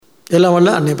எல்லாம்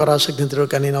வல்ல அன்னை பராசக்தி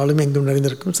திருக்கண்ணினாலும் எங்கும்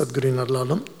நிறைந்திருக்கும் சத்குருவின்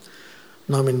அருளாலும்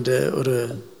நாம் இன்று ஒரு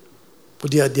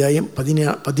புதிய அத்தியாயம்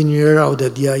 17வது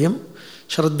அத்தியாயம்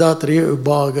ஸ்ரத்தாத்ரய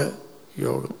விபாக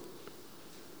யோகம்.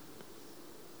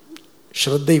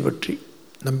 ஸ்ரத்தை பற்றி,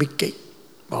 நம்பிக்கை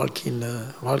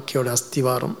வாழ்க்கையோட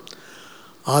அஸ்திவாரம்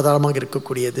ஆதாரமாக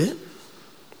இருக்கக்கூடியது.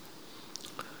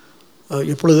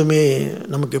 எப்பொழுதுமே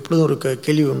நமக்கு எப்பொழுதும் ஒரு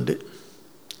கேள்வி உண்டு.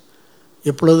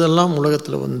 எப்பொழுதெல்லாம்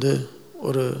உலகத்தில்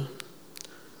ஒரு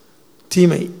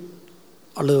தீமை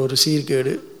அல்லது ஒரு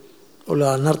சீர்கேடு ஒரு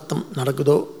அனர்த்தம்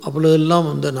நடக்குதோ அப்பொழுதெல்லாம்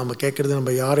நம்ம கேட்குறது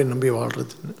நம்ம யாரை நம்பி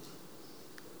வாழ்கிறதுன்னு.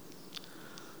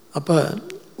 அப்போ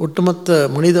ஒட்டுமொத்த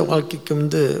மனித வாழ்க்கைக்கு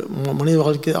மனித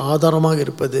வாழ்க்கை ஆதாரமாக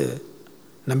இருப்பது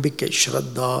நம்பிக்கை,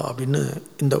 ஸ்ரத்தா அப்படின்னு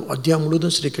இந்த அத்தியாயம்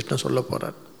முழுவதும் ஸ்ரீகிருஷ்ணன் சொல்ல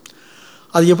போகிறார்.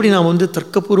 அது எப்படி நாம்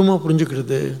தர்க்கபூர்வமாக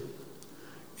புரிஞ்சுக்கிறது?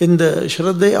 இந்த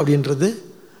ஸ்ரத்தை அப்படின்றது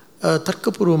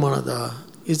தர்க்கபூர்வமானதா?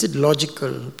 Is it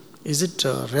logical? Is it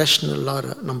ரேஷ்னலாக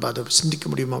நம்ம அதை சிந்திக்க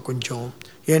முடியுமா கொஞ்சம்?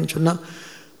 ஏன்னு சொன்னால்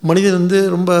மனிதன்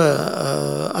ரொம்ப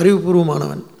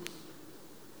அறிவுபூர்வமானவன்.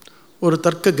 ஒரு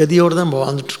தர்க்க கதியோடு தான் நம்ம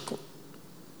வாழ்ந்துட்டுருக்கோம்.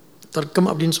 தர்க்கம்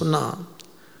அப்படின்னு சொன்னால்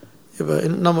இப்போ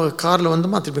நம்ம காரில்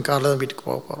வந்தோமா திருப்பி காரில் தான் வீட்டுக்கு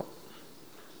போக போகிறோம்.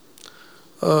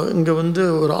 இங்கே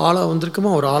ஒரு ஆளாக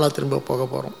வந்திருக்கோமா ஒரு ஆளாக திரும்ப போக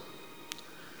போகிறோம்.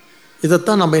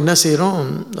 இதைத்தான் நம்ம என்ன செய்கிறோம்,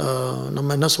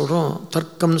 நம்ம என்ன சொல்கிறோம்,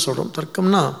 தர்க்கம்னு சொல்கிறோம்.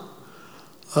 தர்க்கம்னா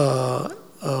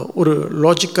ஒரு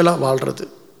லாஜிக்கலாக வாழ்கிறது.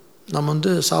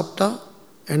 நம்ம சாப்பிட்டா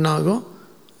என்ன ஆகும்,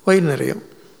 வயிறு நிறையும்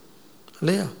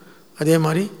இல்லையா? அதே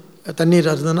மாதிரி தண்ணீர்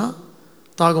இருந்ததுன்னா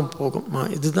தாகம் போகும்.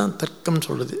 இதுதான் தர்க்கம்னு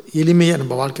சொல்கிறது. எளிமையாக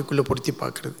நம்ம வாழ்க்கைக்குள்ளே பொருத்தி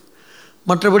பார்க்குறது.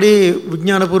 மற்றபடி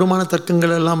விஞ்ஞானபூர்வமான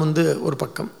தர்க்கங்கள் எல்லாம் ஒரு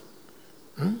பக்கம்,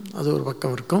 அது ஒரு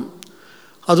பக்கம் இருக்கும்.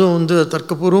 அதுவும்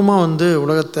தர்க்கபூர்வமாக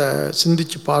உலகத்தை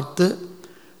சிந்தித்து பார்த்து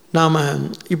நாம்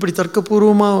இப்படி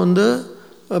தர்க்கபூர்வமாக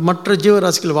மற்ற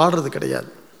ஜீவராசிகள் வாழ்கிறது கிடையாது.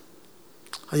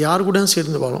 அது யாரு கூட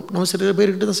சேர்ந்து வாழும். நம்ம சில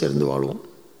பேர்கிட்ட தான் சேர்ந்து வாழுவோம்.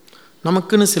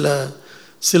 நமக்குன்னு சில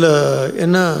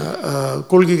என்ன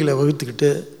கொள்கைகளை வகுத்துக்கிட்டு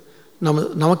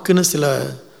நமக்குன்னு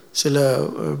சில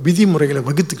விதிமுறைகளை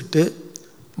வகுத்துக்கிட்டு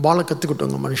வாழ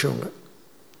கற்றுக்கிட்டவங்க மனுஷங்க.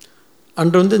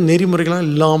 அன்று நெறிமுறைகள்லாம்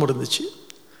இல்லாமல் இருந்துச்சு.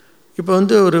 இப்போ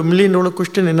ஒரு $1,000,000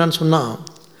 கொஸ்டின் என்னான்னு சொன்னால்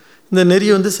இந்த நெறி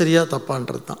சரியாக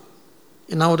தப்பான்றது தான்.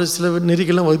 நான் ஒரு சில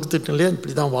நெறிகள்லாம் வகுத்துட்டேன் இல்லையா,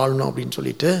 இப்படி தான் வாழணும் அப்படின்னு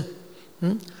சொல்லிட்டு.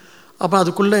 அப்போ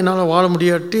அதுக்குள்ளே என்னால் வாழ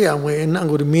முடியாட்டி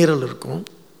அங்கே ஒரு மீறல் இருக்கும்,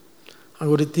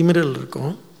 அங்கே ஒரு திமிரல்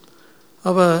இருக்கும்.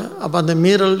 அப்போ அந்த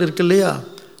மீறல் இருக்கு இல்லையா,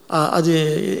 அது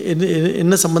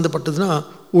என்ன சம்மந்தப்பட்டதுன்னா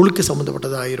ஒழுக்க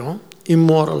சம்மந்தப்பட்டது ஆயிரும்,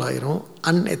 இம்மோரல் ஆயிரும்,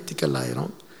 அன்எத்திக்கல்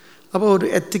ஆயிரும். அப்போ ஒரு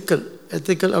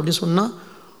எத்திக்கல் அப்படின்னு சொன்னால்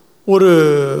ஒரு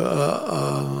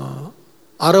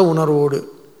அற உணர்வோடு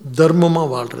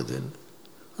தர்மமாக வாழ்கிறது.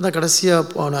 அதான் கடைசியாக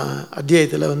போன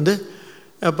அத்தியாயத்தில்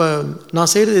அப்போ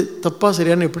நான் செய்கிறது தப்பாக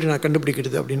சரியான எப்படி நான்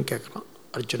கண்டுபிடிக்கிறது அப்படின்னு கேட்குறான்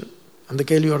அர்ஜுனன். அந்த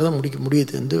கேள்வியோடு தான்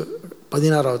முடியுது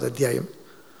 16வது அத்தியாயம்.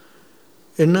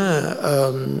 என்ன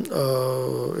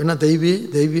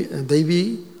தெய்வீ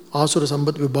ஆசுர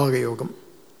சம்பத் விபாக யோகம்.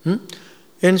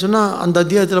 ஏன்னு சொன்னால் அந்த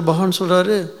அத்தியாயத்தில் பகவான்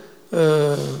சொல்கிறாரு,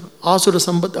 ஆசுர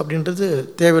சம்பத் அப்படின்றது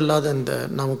தேவையில்லாத இந்த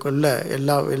நமக்குள்ள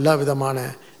எல்லா விதமான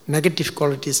நெகட்டிவ்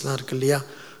குவாலிட்டிஸ்லாம் இருக்குது இல்லையா,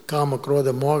 காம குரோத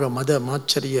மோக மத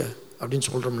மாச்சரிய அப்படின்னு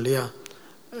சொல்கிறோம் இல்லையா.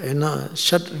 ஏன்னா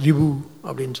ஷட் ரிபு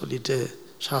அப்படின்னு சொல்லிட்டு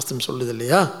சாஸ்திரம் சொல்லுது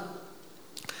இல்லையா.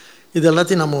 இது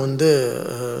எல்லாத்தையும் நம்ம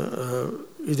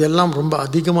இதெல்லாம் ரொம்ப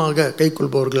அதிகமாக கை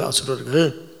கொள்பவர்கள் அசுரர்கள்.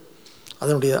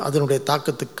 அதனுடைய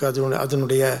தாக்கத்துக்கு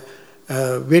அதனுடைய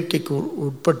வேட்கைக்கு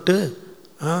உட்பட்டு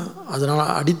அதனால்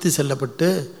அடித்து செல்லப்பட்டு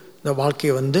இந்த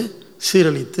வாழ்க்கையை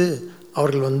சீரழித்து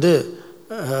அவர்கள்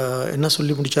என்ன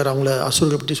சொல்லி முடித்தார், அவங்கள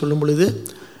அசுரர்களை பற்றி சொல்லும் பொழுது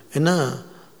என்ன,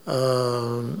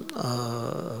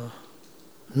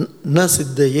 ந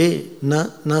சித்தையே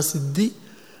ந சித்தி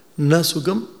ந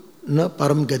சுகம் ந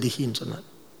பரம் கதிகின்னு சொன்னார்.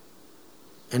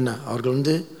 என்ன, அவர்கள்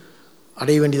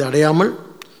அடைய வேண்டியதை அடையாமல்,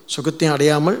 சுகத்தையும்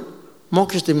அடையாமல்,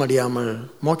 மோட்சத்தையும்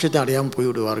அடையாமல்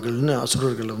போய்விடுவார்கள்னு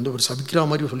அசுரர்கள் ஒரு சபிக்கிற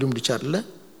மாதிரி சொல்லி முடித்தார்ல.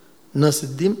 ந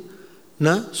சித்திம் ந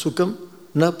சுகம்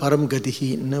ந பரம் கதிகி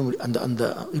அந்த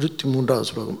 23வது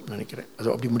ஸ்லோகம் நினைக்கிறேன், அது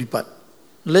அப்படி முடிப்பார்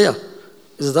இல்லையா.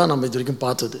 இதுதான் நம்ம இது வரைக்கும்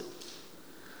பார்த்தது.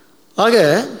 ஆக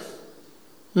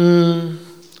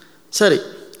சரி,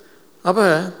 அப்போ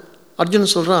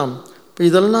அர்ஜுனன் சொல்கிறான், இப்போ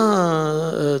இதெல்லாம்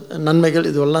நன்மைகள்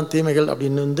இதுவெல்லாம் தீமைகள்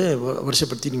அப்படின்னு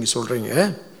வருஷப்படுத்தி நீங்கள் சொல்கிறீங்க,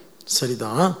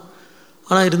 சரிதான்.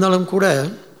 ஆனால் இருந்தாலும் கூட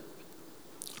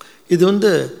இது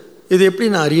எப்படி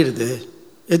நான் அறியறது,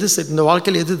 எது சரி, இந்த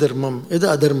வாழ்க்கையில் எது தர்மம் எது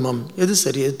அதர்மம், எது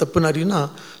சரி எது தப்புன்னு அறியும்னா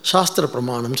சாஸ்திர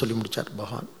பிரமாணம்னு சொல்லி முடித்தார்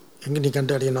பகவான். எங்கே நீ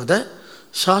கண்டு அடையணும், அதை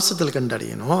சாஸ்திரத்தில் கண்டு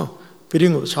அடையணும்.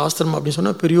 பெரியவங்க சாஸ்திரம் அப்படின்னு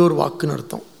சொன்னால் பெரியோர் வாக்குன்னு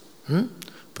அர்த்தம்,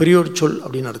 பெரியோர் சொல்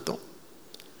அப்படின்னு அர்த்தம்,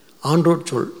 ஆன்றோர்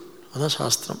சொல் அதுதான்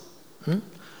சாஸ்திரம்.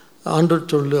 ஆண்டோர்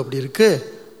சொல் அப்படி இருக்குது,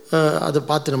 அதை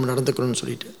பார்த்து நம்ம நடந்துக்கணும்னு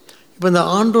சொல்லிட்டு. இப்போ இந்த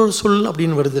ஆண்டோர் சொல்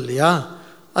அப்படின்னு வருது இல்லையா,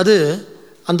 அது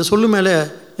அந்த சொல்லு மேலே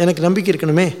எனக்கு நம்பிக்கை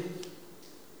இருக்கணுமே.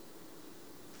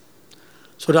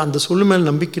 அந்த சொல்லு மேலே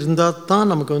நம்பிக்கை இருந்தால் தான்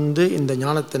நமக்கு இந்த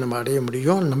ஞானத்தை நம்ம அடைய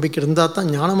முடியும். நம்பிக்கை இருந்தால் தான்,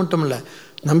 ஞானம் மட்டும் இல்லை,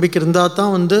 நம்பிக்கை இருந்தால்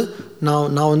தான்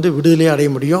நான் விடுதலையை அடைய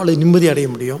முடியும், அல்லது நிம்மதி அடைய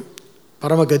முடியும்,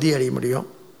 பரமகதி அடைய முடியும்,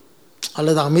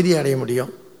 அல்லது அமைதியை அடைய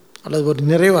முடியும், அல்லது ஒரு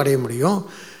நிறைவு அடைய முடியும்.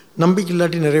 நம்பிக்கை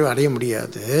இல்லாட்டி நிறைவு அடைய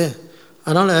முடியாது.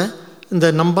 அதனால் இந்த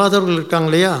நம்பாதவர்கள் இருக்காங்க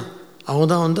இல்லையா, அவங்க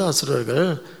தான் அசுரர்கள்.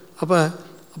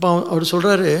 அப்போ அவர்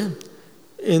சொல்கிறாரு,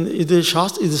 இது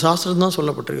சாஸ்திரம் தான்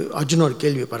சொல்லப்பட்டிருக்கு. அர்ஜுன ஒரு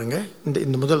கேள்வி பாருங்கள்,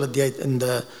 இந்த முதல் அத்தியாயத்தை, இந்த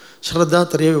ஸ்ரத்தா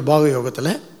திரய விபாக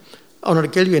யோகத்தில் அவனோட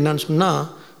கேள்வி என்னன்னு சொன்னால்,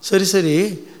 சரி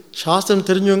சாஸ்திரம்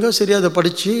தெரிஞ்சவங்க சரி அதை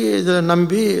படித்து இதை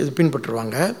நம்பி இது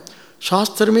பின்பற்றுவாங்க.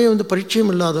 சாஸ்திரமே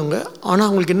பரிச்சயம் இல்லாதவங்க, ஆனால்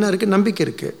அவங்களுக்கு என்ன இருக்குது, நம்பிக்கை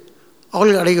இருக்குது,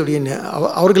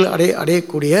 அவர்கள்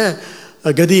அடையக்கூடிய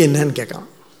கதி என்னன்னு கேட்கான்.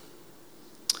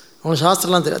 அவங்க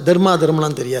சாஸ்திரம்லாம் தெரியாது,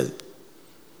 தர்மம்லாம் தெரியாது,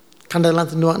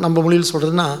 கண்டதெல்லாம் தின்னுவாங்க. நம்ம மொழியில்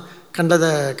சொல்கிறதுனா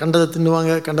கண்டதை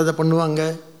தின்னுவாங்க, கண்டதை பண்ணுவாங்க,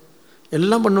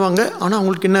 எல்லாம் பண்ணுவாங்க. ஆனால்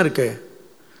அவங்களுக்கு என்ன இருக்குது,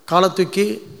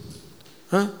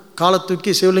 காலை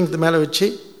தூக்கி சிவலிங்கத்து மேலே வச்சு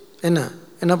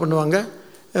என்ன பண்ணுவாங்க,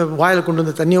 வாயில் கொண்டு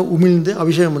வந்து தண்ணியை உமிழ்ந்து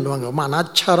அபிஷேகம் பண்ணுவாங்க.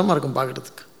 அனாச்சாரமாக இருக்கும்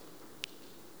பார்க்குறதுக்கு.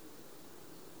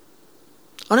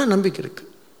 ஆனால் நம்பிக்கை இருக்குது,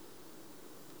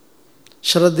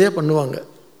 ஸ்ரத்தையாக பண்ணுவாங்க.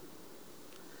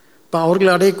 இப்போ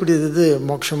அவர்களை அடையக்கூடியது இது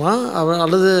மோட்சமா,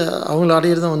 அல்லது அவங்கள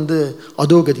அடையிறது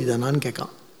அதோகதி தானான்னு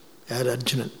கேட்கான் யார்,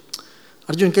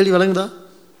 அர்ஜுனன் கேள்வி விளங்குதா?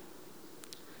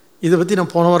 இதை பற்றி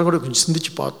நான் போன வாரம் கூட கொஞ்சம்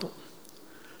சிந்திச்சு பார்த்தோம்.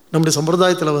 நம்முடைய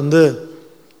சம்பிரதாயத்தில்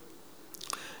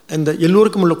இந்த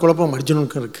எல்லோருக்கும் உள்ள குழப்பம்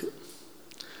அர்ஜுனனுக்கும் இருக்குது.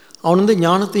 அவன்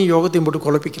ஞானத்தையும் யோகத்தையும் போட்டு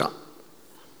குழப்பிக்கிறான்.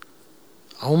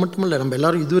 அவன் மட்டும் இல்லை, நம்ம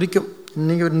எல்லோரும் இது வரைக்கும்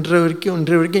இன்றைய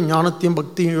வரைக்கும் ஞானத்தையும்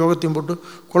பக்தியும் யோகத்தையும் போட்டு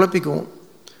குழப்பிக்குவோம்.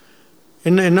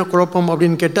 என்ன குழப்பம்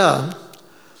அப்படின்னு கேட்டால்,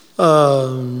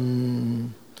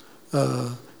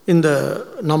 இந்த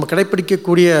நாம்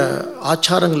கடைப்பிடிக்கக்கூடிய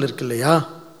ஆச்சாரங்கள் இருக்கு இல்லையா,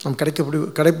 நாம்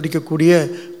கடைப்பிடிக்கக்கூடிய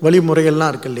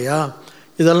வழிமுறைகள்லாம் இருக்கு இல்லையா,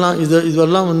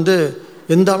 இதெல்லாம்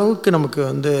எந்த அளவுக்கு நமக்கு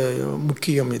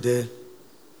முக்கியம். இது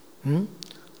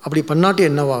அப்படி பண்ணாட்டி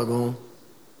என்னவாகும்,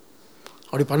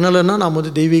 அப்படி பண்ணலைன்னா நாம்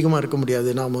தெய்வீகமாக இருக்க முடியாது,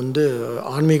 நாம்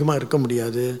ஆன்மீகமாக இருக்க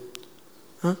முடியாது.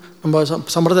 நம்ம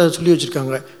சம்பிரதாயம் சொல்லி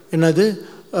வச்சுருக்காங்க, என்னது,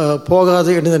 போகாத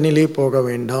இடந்த நிலையை போக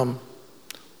வேண்டாம்,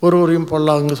 ஒருவரையும்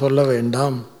பொல்லாங்க சொல்ல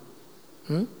வேண்டாம்,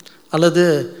 அல்லது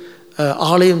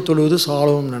ஆலயம் தொழுவது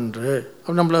சாலவும் நன்று.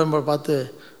 அப்படி நம்ம பார்த்து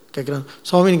கேட்குறோம்,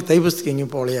 சுவாமி நீங்கள் தைப்பூசத்துக்கு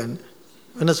எங்கேயும் போகலையான்னு.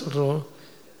 என்ன சொல்கிறோம்,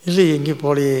 இல்லை எங்கேயும்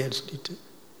போகலையே சொல்லிட்டு.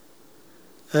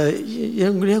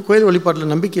 ஏன் கோயில்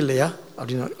வழிபாட்டில் நம்பிக்கை இல்லையா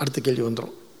அப்படின்னு அடுத்த கேள்வி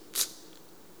வந்துடும்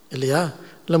இல்லையா,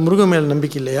 இல்லை முருகன் மேலே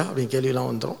நம்பிக்கை இல்லையா அப்படின்னு கேள்வியெல்லாம்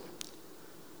வந்துடும்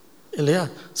இல்லையா.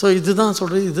 ஸோ இதுதான்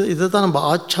சொல்கிறது, இதை தான் நம்ம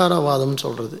ஆச்சாரவாதம்னு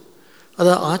சொல்கிறது.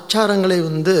 அது ஆச்சாரங்களை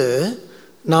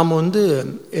நாம்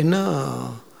என்ன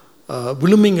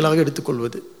விழுமியங்களாக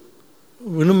எடுத்துக்கொள்வது.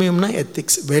 விழுமியம்னா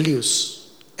எத்திக்ஸ், வேல்யூஸ்,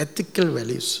 எத்திக்கல்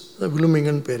வேல்யூஸ்,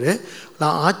 விழுமியங்கன்னு பேர்.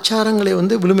 ஆச்சாரங்களை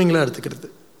விழுமியங்களாக எடுத்துக்கிறது.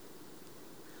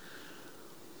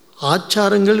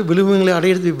 ஆச்சாரங்கள் விழுமியங்களை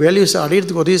அடையிறதுக்கு, வேல்யூஸை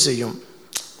அடையிறதுக்கு உதவி செய்யும்.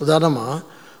 உதாரணமாக,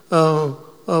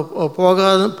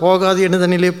 போகாத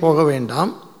எண்ணதனிலே போக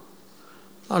வேண்டாம்,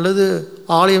 அல்லது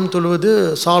ஆலயம் தொழுவது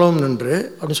சாலவும் நன்று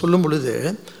அப்படின்னு சொல்லும் பொழுது,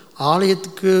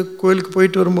 ஆலயத்துக்கு கோயிலுக்கு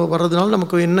போயிட்டு வர்றதுனால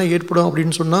நமக்கு என்ன ஏற்படும்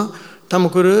அப்படின்னு சொன்னால்,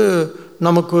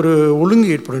 நமக்கு ஒரு ஒழுங்கு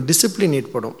ஏற்படும், டிசிப்ளின்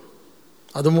ஏற்படும்.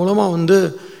 அது மூலமாக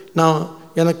நான்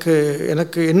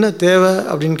எனக்கு என்ன தேவை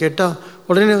அப்படின்னு கேட்டால்,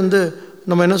 உடனே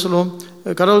நம்ம என்ன சொல்லுவோம்,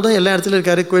 கடவுள் தான் எல்லா இடத்துலையும்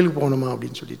இருக்காரு, கோயிலுக்கு போகணுமா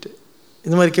அப்படின்னு சொல்லிட்டு.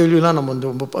 இந்த மாதிரி கேள்வியெல்லாம் நம்ம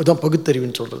ரொம்ப அதுதான்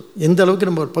பகுத்தறிவுன்னு சொல்கிறது. எந்த அளவுக்கு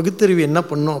நம்ம ஒரு பகுத்தறிவு என்ன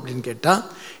பண்ணோம் அப்படின்னு கேட்டால்,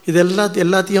 இது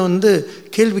எல்லாத்தையும்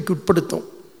கேள்விக்கு உட்படுத்தும்.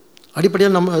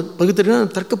 அடிப்படையாக நம்ம பகுத்தறிவுனா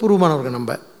தர்க்கபூர்வமானவர்கள்,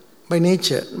 நம்ம பை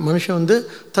நேச்சர் மனுஷன்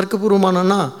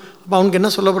தர்க்கபூர்வமானன்னா, அப்போ அவனுக்கு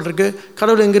என்ன சொல்லப்பட்டிருக்கு,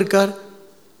 கடவுள் எங்கே இருக்கார்,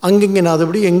 அங்கங்கே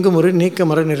நாதபடி எங்கும் ஒரு நீக்க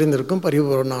மர நிறைந்திருக்கும்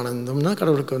பரிபூர்ண ஆனந்தம்னா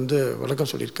கடவுளுக்கு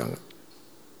விளக்கம் சொல்லியிருக்காங்க.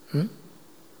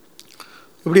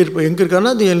 எப்படி இருப்போம், எங்கே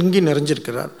இருக்காருன்னா அது எங்கேயும்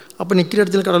நிறைஞ்சிருக்கிறார். அப்போ நிற்கிற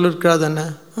இடத்துல கடவுள் இருக்கிறாது தானே,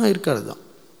 இருக்காது தான்.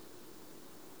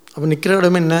 அப்போ நிற்கிற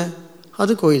இடம் என்ன,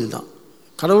 அது கோயில் தான்.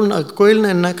 கோயில்னா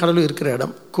என்ன, கடவுள் இருக்கிற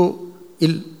இடம்,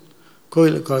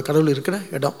 கோயில் கடவுள் இருக்கிற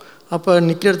இடம். அப்போ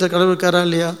நிற்கிற இடத்துல கடவுள் இருக்காரா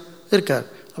இல்லையா, இருக்கார்.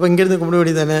 அப்போ இங்கேருந்து கும்பிட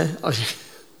வேண்டியது தானே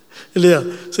இல்லையா.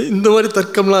 ஸோ இந்த மாதிரி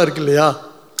தர்க்கம்லாம் இருக்கு இல்லையா,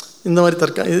 இந்த மாதிரி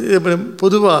தர்க்கம் இது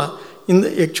பொதுவாக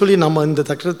ஆக்சுவலி நம்ம இந்த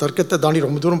தர்க்கத்தை தாண்டி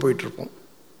ரொம்ப தூரம் போயிட்டுருப்போம்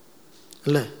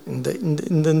இல்லை.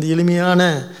 இந்த எளிமையான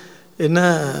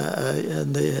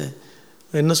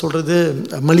என்ன சொல்கிறது,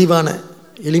 மலிவான,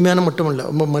 எளிமையான மட்டும் இல்லை,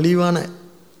 ரொம்ப மலிவான,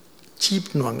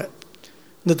 சீப்னுவாங்க,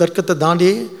 இந்த தர்க்கத்தை தாண்டி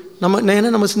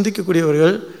நம்ம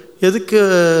சிந்திக்கக்கூடியவர்கள்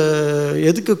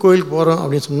எதுக்கு கோயிலுக்கு போகிறோம்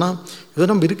அப்படின்னு சொன்னால், ஏதோ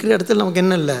நம்ம இருக்கிற இடத்துல நமக்கு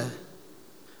என்ன இல்லை.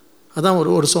 அதான்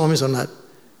ஒரு சுவாமி சொன்னார்,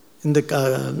 இந்த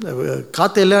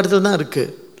காற்று எல்லா இடத்துல தான்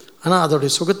இருக்குது, ஆனால்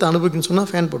அதோடைய சுகத்தை அனுபவிக்கணும்னு சொன்னால்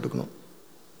ஃபேன் போட்டுக்கணும்.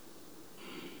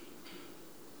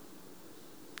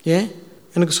 ஏன்?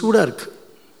 எனக்கு சூடாக இருக்குது.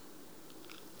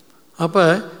 அப்போ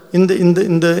இந்த இந்த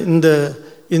இந்த இந்த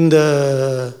இந்த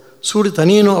சூடு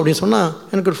தனியணும் அப்படின்னு சொன்னால்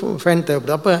எனக்கு ஒரு ஃபேன்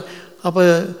தேவைப்படுது. அப்போ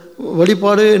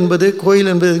வழிபாடு என்பது, கோயில்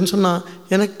என்பதுன்னு சொன்னால்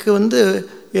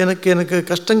எனக்கு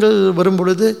கஷ்டங்கள் வரும்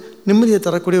பொழுது நிம்மதியை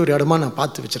தரக்கூடிய ஒரு இடமா நான்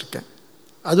பார்த்து வச்சுருக்கேன்.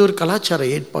 அது ஒரு கலாச்சார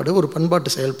ஏற்பாடு, ஒரு பண்பாட்டு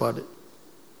செயல்பாடு.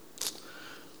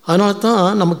 அதனால தான்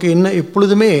நமக்கு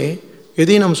எப்பொழுதுமே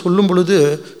எதையும் நம்ம சொல்லும் பொழுது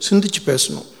சிந்திச்சு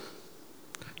பேசணும்.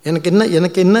 எனக்கு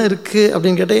என்ன இருக்குது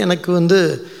அப்படின்னு கேட்டால்,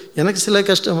 எனக்கு சில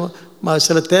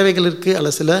சில தேவைகள் இருக்குது, அல்ல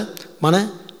சில மன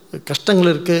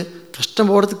கஷ்டங்கள் இருக்குது. கஷ்டம்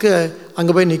போகிறதுக்கு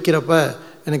அங்கே போய் நிற்கிறப்ப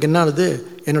எனக்கு என்ன ஆகுது,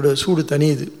 என்னோடய சூடு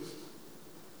தனியுது,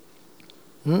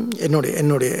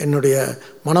 என்னுடைய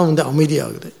மனம்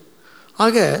அமைதியாகுது.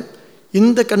 ஆக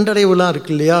இந்த கண்டடைவுலாம்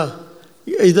இருக்கு இல்லையா,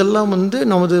 இதெல்லாம்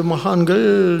நமது மகான்கள்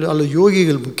அல்லது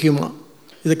யோகிகள் முக்கியமாக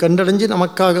இதை கண்டடைஞ்சு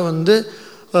நமக்காக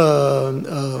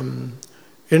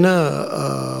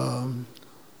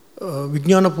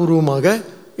விஞ்ஞானபூர்வமாக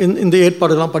இந்த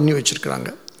ஏற்பாடுலாம் பண்ணி வச்சுருக்கிறாங்க.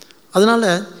 அதனால்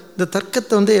இந்த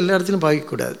தர்க்கத்தை எல்லா இடத்துலையும்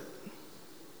பாய்க்கக்கூடாது.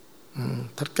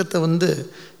 தர்க்கத்தை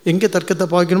எங்கே தர்க்கத்தை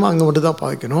பாய்க்கணுமோ அங்கே மட்டும் தான்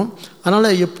பாய்க்கணும்.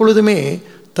 அதனால் எப்பொழுதுமே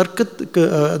தர்க்கத்துக்கு,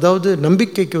 அதாவது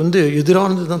நம்பிக்கைக்கு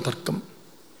எதிரானது தான் தர்க்கம்.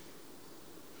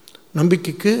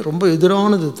 நம்பிக்கைக்கு ரொம்ப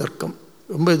எதிரானது தர்க்கம்,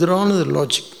 ரொம்ப எதிரானது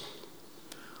லாஜிக்.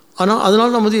 ஆனால்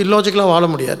அதனால் நம்ம இல்லாஜிக்கலாக வாழ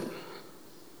முடியாது.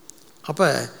 அப்போ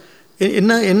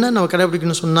என்ன நம்ம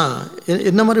கடைபிடிக்கணும்னு சொன்னால்,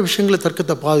 என்ன மாதிரி விஷயங்களை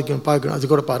தர்க்கத்தை பார்க்கணும். அது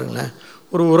கூட பாருங்களேன்,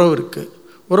 ஒரு உறவு இருக்குது.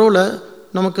 உறவில்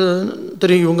நமக்கு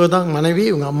தெரியும், இவங்க தான் மனைவி,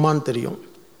 இவங்க அம்மான்னு தெரியும்,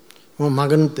 இவங்க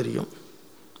மகன் தெரியும்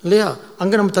இல்லையா.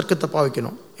 அங்கே நம்ம தர்க்கத்தை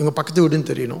பாவிக்கணும். இவங்க பக்கத்து வீடுன்னு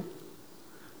தெரியணும்,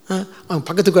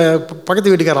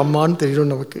 பக்கத்து வீட்டுக்கார அம்மான்னு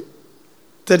தெரியணும். நமக்கு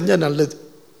தெரிஞ்சால் நல்லது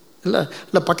இல்லை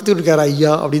பக்கத்து வீட்டுக்கார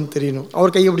ஐயா அப்படின்னு தெரியணும்.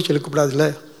 அவர் கையை பிடிச்சி எழுக்கப்படாதுல்ல,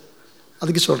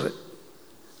 அதுக்கு சொல்கிறேன்.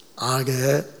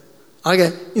 ஆக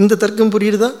இந்த தர்க்கம்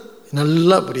புரியுதா?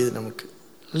 நல்லா புரியுது நமக்கு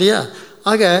இல்லையா.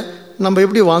 ஆக நம்ம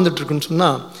எப்படி வாழ்ந்துட்டுருக்குன்னு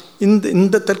சொன்னால்,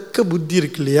 இந்த தர்க்க புத்தி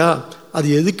இருக்கு இல்லையா, அது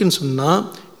எதுக்குன்னு சொன்னால்,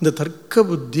 இந்த தர்க்க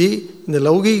புத்தி இந்த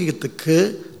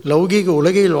லௌகீக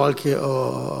உலகியல்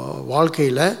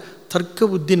வாழ்க்கையில் தர்க்க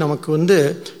புத்தி நமக்கு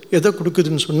எதை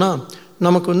கொடுக்குதுன்னு சொன்னால்,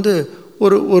 நமக்கு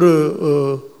ஒரு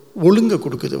ஒழுங்கை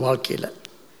கொடுக்குது வாழ்க்கையில்.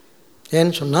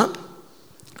 ஏன்னு சொன்னால்,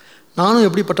 நானும்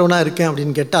எப்படிப்பட்டவனாக இருக்கேன்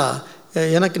அப்படின்னு கேட்டால்,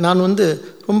 நான்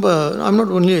ரொம்ப I'm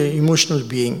not only emotional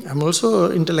being, I'm also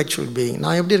intellectual being.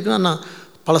 நான் எப்படி இருக்கேன்னா, நான்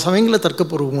பல சமயங்களில்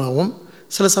தர்க்கபூர்வமாகவும்,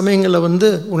 சில சமயங்களில்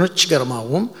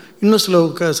உணர்ச்சிகரமாகவும், இன்னும் சில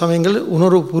சமயங்கள்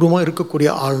உணர்வுபூர்வமாக இருக்கக்கூடிய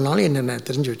ஆள்னாலும் என்னென்ன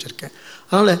தெரிஞ்சு வச்சுருக்கேன்.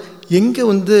 அதனால் எங்கே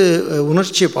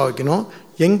உணர்ச்சியை பாவிக்கணும்,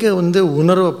 எங்கே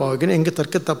உணர்வை பாவிக்கணும், எங்கே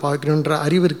தர்க்கத்தை பாவிக்கணுன்ற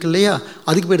அறிவு இருக்கு இல்லையா,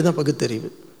 அதுக்கு பேர் தான் பகுத்தறிவு.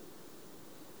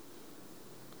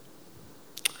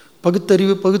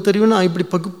 பகுத்தறிவுன்னா இப்படி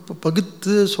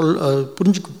பகுத்து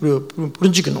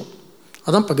புரிஞ்சுக்கணும்,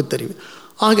 அதான் பகுத்தறிவு.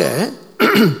 ஆக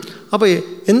அப்போ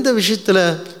எந்த விஷயத்தில்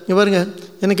பாருங்க,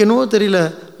 எனக்கு என்னவோ தெரியல,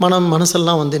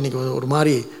 மனசெல்லாம் இன்றைக்கி ஒரு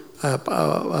மாதிரி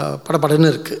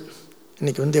படபடன்னு இருக்குது.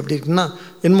 இன்றைக்கி எப்படி இருக்குன்னா,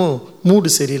 என்னமோ மூடு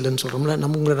சரியில்லைன்னு சொல்கிறோம்ல,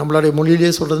 நம்மளுடைய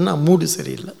மொழியிலே சொல்கிறதுன்னா மூடு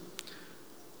சரியில்லை.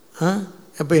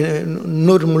 அப்போ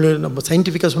இன்னொரு மொழி நம்ம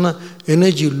சயின்டிஃபிக்காக சொன்னால்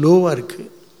எனர்ஜி லோவாக இருக்குது.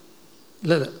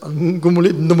 இல்லை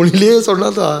இந்த மொழியிலே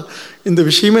சொன்னால் தான் இந்த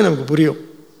விஷயமே நமக்கு புரியும்.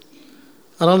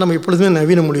 அதனால் நம்ம எப்பொழுதுமே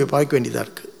நவீன மொழியை பார்க்க வேண்டியதாக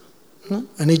இருக்குது.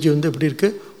 எனர்ஜி எப்படி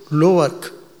இருக்குது, லோவாக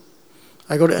இருக்குது.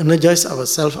 I got energise our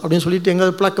self அப்படின்னு சொல்லிட்டு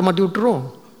எங்கேயாவது பிளாக்க மாட்டி விட்டுருவோம்,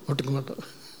 மாட்டிக்க மாட்டோம்.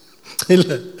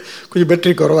 இல்லை கொஞ்சம்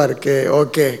பேட்டரி குறவாக இருக்குது,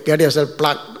 okay gate your self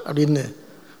black அப்படின்னு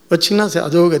வச்சிங்கன்னா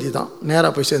அதோ கதி தான்,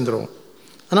 நேராக போய் சேர்ந்துருவோம்.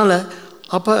 அதனால்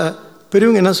அப்போ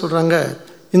பெரியவங்க என்ன சொல்கிறாங்க,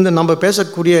 இந்த நம்ம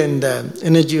பேசக்கூடிய இந்த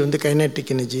எனர்ஜி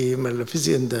கைனட்டிக் எனர்ஜி,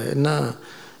 இந்த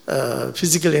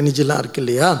ஃபிசிக்கல் எனர்ஜிலாம் இருக்குது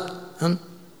இல்லையா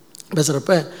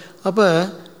பேசுகிறப்ப, அப்போ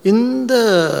இந்த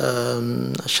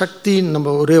சக்தின்னு நம்ம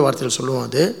ஒரே வார்த்தையில் சொல்லுவோம்.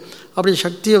 அப்படி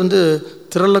சக்தியை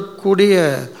திரளக்கூடிய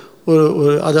ஒரு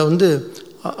அதை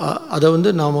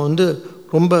நாம்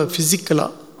ரொம்ப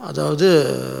ஃபிசிக்கலாக, அதாவது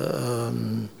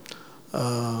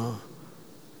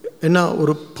என்ன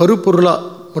ஒரு பருப்பொருளாக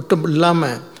மட்டும்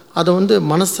இல்லாமல் அதை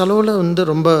மனசளவில்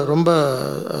ரொம்ப ரொம்ப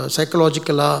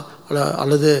சைக்கலாஜிக்கலாக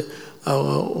அல்லது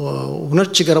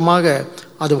உணர்ச்சிகரமாக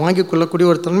அது வாங்கி கொள்ளக்கூடிய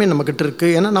ஒரு தன்மை நம்மக்கிட்ட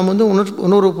இருக்குது. ஏன்னா நம்ம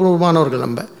உணர்வுபூர்வமானவர்கள்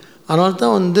நம்ம. அதனால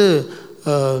தான்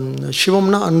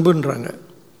சிவம்னா அன்புன்றாங்க.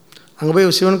 அங்கே போய்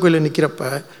சிவன் கோயிலில் நிற்கிறப்ப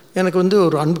எனக்கு வந்து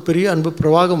ஒரு அன்பு, பெரிய அன்பு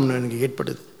பிரவாகம் ஒன்று எனக்கு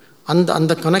ஏற்படுது.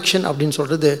 அந்த கனெக்ஷன் அப்படின்னு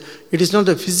சொல்கிறது, it is not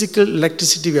the physical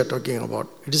electricity we are talking about,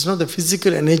 it is not the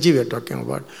physical energy we are talking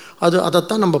about.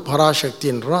 அதைத்தான் நம்ம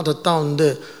பராசக்தின்றோம், அதைத்தான் வந்து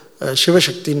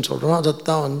சிவசக்தின்னு சொல்கிறோம்,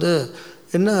 அதைத்தான் வந்து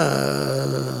என்ன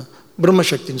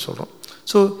பிரம்மசக்தின்னு சொல்கிறோம்.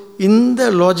 ஸோ இந்த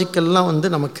லாஜிக்கெல்லாம் வந்து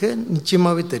நமக்கு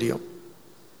நிச்சயமாகவே தெரியும்.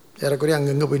 ஏறக்குறைய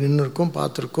அங்கங்கே போய் நின்று இருக்கோம்,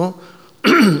 பார்த்துருக்கோம்,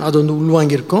 அது வந்து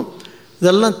உள்வாங்கியிருக்கோம்.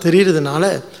 இதெல்லாம் தெரிகிறதுனால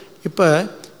இப்போ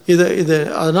இது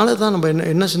அதனால தான் நம்ம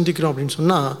என்ன சிந்திக்கிறோம் அப்படின்னு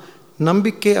சொன்னால்,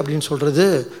 நம்பிக்கை அப்படின்னு சொல்கிறது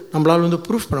நம்மளால் வந்து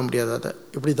ப்ரூஃப் பண்ண முடியாது. அதை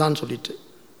இப்படி தான் சொல்லிட்டு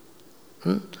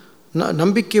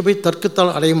நம்பிக்கையை போய்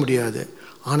தர்க்கத்தால் அடைய முடியாது.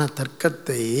 ஆனால்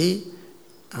தர்க்கத்தை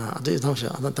அதுதான்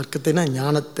விஷயம். அதான் தர்க்கத்தைனா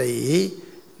ஞானத்தை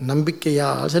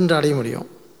நம்பிக்கையால் சென்று அடைய முடியும்.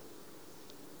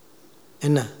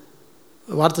 என்ன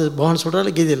வார்த்தை பகவான் சொல்கிறாரு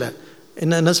கீதையில்,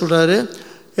 என்ன சொல்கிறாரு,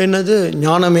 என்னது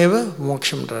ஞானமேவ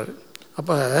மோட்சம்ன்றாரு.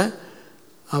 அப்போ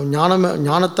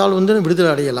ஞானத்தால் வந்து விடுதலை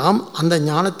அடையலாம். அந்த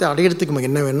ஞானத்தை அடையிறதுக்கு நமக்கு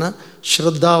என்ன வேணும்னா,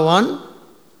 ஸ்ரத்தாவான்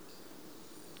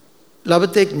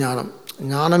லபத்தே ஞானம்.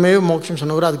 ஞானமே மோட்சம்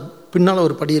சொன்னவர் அதுக்கு பின்னால்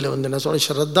ஒரு படியில் வந்து என்ன சொல்ல,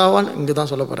 ஸ்ரத்தாவான் இங்கே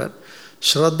தான் சொல்ல போகிறார்.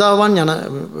 ஸ்ரத்தாவான்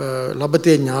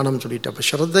லபத்தே ஞானம் சொல்லிட்டு, அப்போ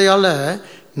ஸ்ரத்தையால்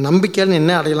நம்பிக்கையால்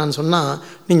என்ன அடையலான்னு சொன்னால்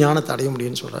நீ ஞானத்தை அடைய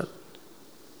முடியும்னு சொல்கிறார்.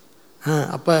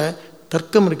 அப்போ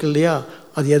தர்க்கம் இருக்கு இல்லையா,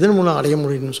 அது எதன் மூலம் அடைய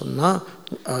முடியும்னு சொன்னால்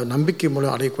நம்பிக்கை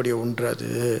மூலம் அடையக்கூடிய ஒன்று அது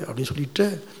அப்படின்னு சொல்லிட்டு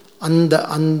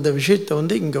அந்த விஷயத்தை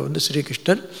வந்து இங்கே வந்து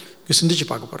ஸ்ரீகிருஷ்ணர் இங்கே சிந்திச்சு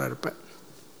பார்க்க போகிறார். இப்போ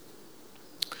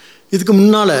இதுக்கு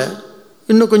முன்னால்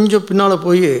இன்னும் கொஞ்சம் பின்னால்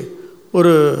போய்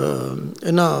ஒரு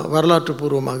என்ன வரலாற்று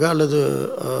பூர்வமாக அல்லது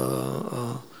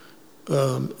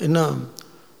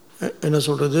என்ன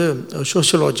சொல்கிறது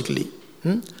சோஷியலாஜிக்கலி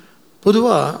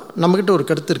பொதுவாக நம்மக்கிட்ட ஒரு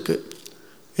கருத்து இருக்குது.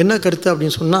 என்ன கருத்து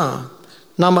அப்படின்னு சொன்னால்,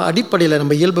 நாம் அடிப்படையில்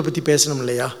நம்ம இயல்பை பற்றி பேசணும்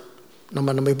இல்லையா,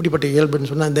 நம்ம எப்படிப்பட்ட இயல்புன்னு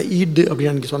சொன்னால் இந்த ஈடு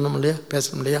அப்படின்னு அன்றைக்கி சொன்னோம் இல்லையா,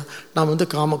 பேசணும் இல்லையா. நாம் வந்து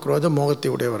காமக்ரோத மோகத்தை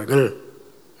உடையவர்கள்.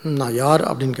 நான் யார்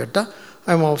அப்படின்னு கேட்டால்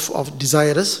ஐ எம் ஆஃப்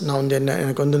டிசைரஸ். நான் வந்து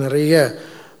எனக்கு வந்து நிறைய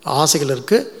ஆசைகள்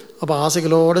இருக்குது. அப்போ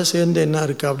ஆசைகளோடு சேர்ந்து என்ன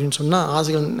இருக்குது அப்படின்னு சொன்னால்,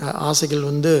 ஆசைகள்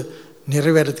வந்து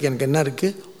நிறைவேறதுக்கு எனக்கு என்ன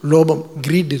இருக்குது, லோபம்,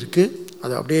 கிரீட் இருக்குது.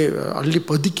 அதை அப்படியே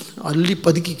அள்ளி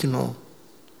பதுக்கிக்கணும்.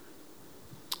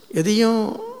 எதையும்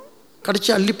கடைச்சி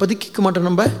அள்ளி பதுக்கிக்க மாட்டோம்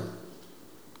நம்ம.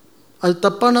 அது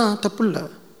தப்பானா தப்பு இல்லை,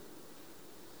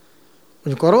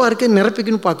 கொஞ்சம் குறவாக இருக்கே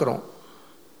நிரப்பிக்குன்னு பார்க்குறோம்.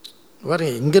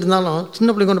 பாருங்க, எங்கே இருந்தாலும் சின்ன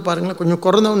பிள்ளைங்க ஒன்று பாருங்களேன், கொஞ்சம்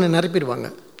குறைந்தவனை நிரப்பிடுவாங்க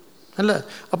இல்லை.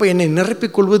 அப்போ என்னை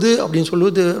நிரப்பிக்கொள்வது அப்படின்னு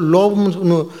சொல்லுவது லோபம்னு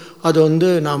ஒன்று. அது வந்து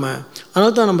நாம்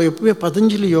அதனால தான் நம்ம எப்பவுமே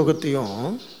பதஞ்சலி யோகத்தையும்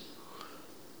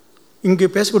இங்கே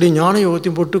பேசக்கூடிய ஞான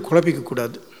யோகத்தையும் போட்டு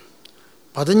குழப்பிக்கக்கூடாது.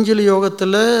 பதஞ்சலி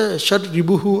யோகத்தில் ஷட்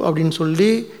ரிபுஹு அப்படின்னு சொல்லி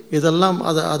இதெல்லாம்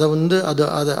அதை வந்து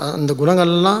அந்த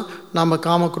குணங்கள்லாம் நாம்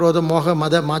காமக்ரோத மோக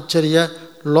மத மாச்சரிய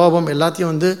லோபம்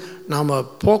எல்லாத்தையும் வந்து நாம்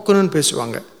போக்கணும்னு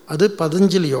பேசுவாங்க. அது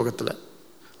பதஞ்சலி யோகத்தில்.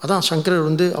 அதான் சங்கரர்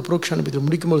வந்து அப்ரோக்ஷ அனுபவத்தில்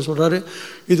முடிக்கும்போது சொல்கிறாரு,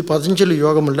 இது பதஞ்சலி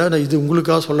யோகம் இல்லை, இது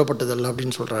உங்களுக்காக சொல்லப்பட்டதல்ல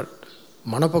அப்படின்னு சொல்கிறார்.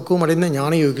 மனப்பக்குவம் அடைந்த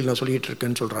ஞான யோகிகள் நான் சொல்லிகிட்டு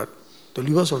இருக்கேன்னு சொல்கிறார்.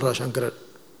 தெளிவாக சொல்கிறார் சங்கரர்.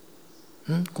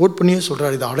 கோட் பண்ணியே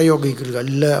சொல்கிறார், இது அடயோகிகள்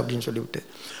அல்ல அப்படின்னு சொல்லிவிட்டு.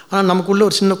 ஆனால் நமக்குள்ள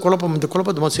ஒரு சின்ன குழப்பம், இந்த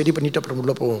குழப்பத்தை மாதிரி சரி பண்ணிவிட்டு அப்புறம்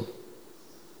உள்ளே போவோம்.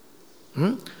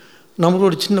 நம்மளோட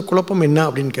ஒரு சின்ன குழப்பம் என்ன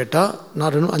அப்படின்னு கேட்டால்,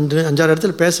 நான் 5-6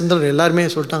 இடத்துல பேசுகிறதுல எல்லாருமே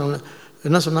சொல்லிட்டாங்க.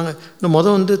 என்ன சொன்னாங்க, இந்த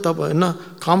மதம் வந்து தப்பு, என்ன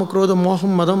காமக்ரோத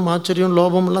மோகம் மதம் ஆச்சரியம்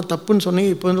லோபம் எல்லாம் தப்புன்னு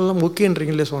சொன்னீங்க, இப்போ எல்லாம்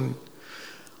ஓகேன்றீங்களே சுவாமி.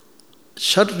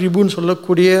 ஷட் ரிபுன்னு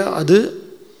சொல்லக்கூடிய அது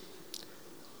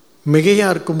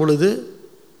மிகையாக இருக்கும் பொழுது,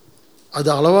 அது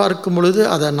அளவாக இருக்கும் பொழுது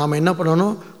அதை நாம் என்ன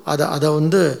பண்ணணும், அதை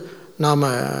வந்து நாம்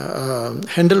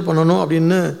ஹேண்டில் பண்ணணும்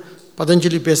அப்படின்னு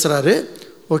பதஞ்சலி பேசுகிறாரு.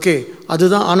 ஓகே,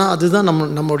 அதுதான். ஆனால் அதுதான்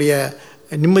நம்முடைய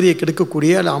நிம்மதியை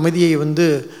கெடுக்கக்கூடிய அல்ல அமைதியை வந்து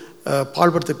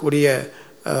பாழ்படுத்தக்கூடிய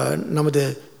நமது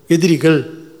எதிரிகள்.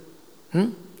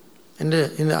 இந்த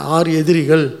 6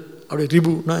 எதிரிகள், அப்படி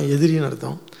ரிபுனா எதிரின்னு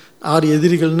அர்த்தம். 6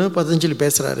 எதிரிகள்னு பதஞ்சலி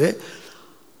பேசுகிறாரு.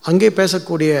 அங்கே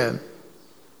பேசக்கூடிய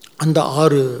அந்த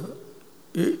 6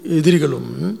 எதிரிகளும்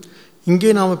இங்கே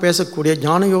நாம் பேசக்கூடிய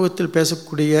ஞான யோகத்தில்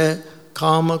பேசக்கூடிய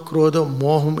காம குரோத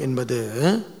மோகம் என்பது,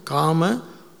 காம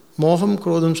மோகம்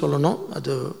குரோதம் சொல்லணும்,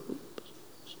 அது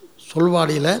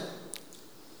சொல்வாடியில்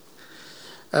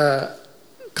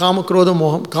காமக்ரோத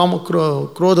மோகம்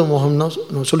குரோத மோகம்னா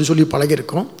சொல்லி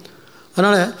பழகியிருக்கோம்.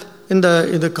 அதனால்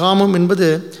இந்த காமம் என்பது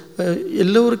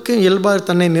எல்லோருக்கும் இயல்பாக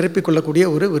தன்னை நிரப்பிக்கொள்ளக்கூடிய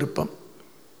ஒரு விருப்பம்.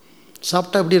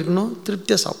 சாப்பிட்டா எப்படி இருக்கணும்,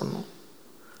 திருப்தியாக சாப்பிட்ணும்.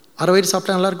 6 வயிறு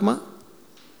சாப்பிட்டா நல்லா இருக்குமா,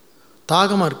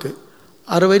 தாகமாக இருக்குது,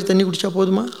 6 வயிறு தண்ணி குடித்தா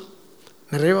போதுமா,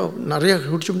 நிறையா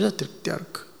குடிச்சு முடிஞ்சால் திருப்தியாக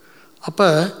இருக்குது. அப்போ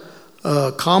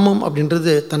காமம்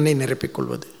அப்படின்றது தன்னை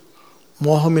நிரப்பிக்கொள்வது.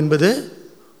 மோகம் என்பது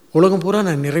உலகம் பூரா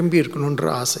நான் நிரம்பி இருக்கணுன்ற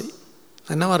ஆசை.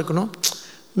 என்னவாக இருக்கணும்,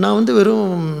 நான் வந்து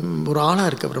வெறும் ஒரு ஆளாக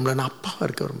இருக்க விரும்புகிறேன், நான் அப்பாவாக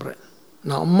இருக்க விரும்புகிறேன்,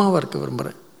 நான் அம்மாவாக இருக்க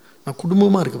விரும்புகிறேன், நான்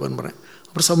குடும்பமாக இருக்க விரும்புகிறேன்,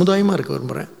 அப்புறம் சமுதாயமாக இருக்க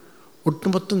விரும்புகிறேன்,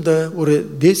 ஒட்டுமொத்தம் இந்த ஒரு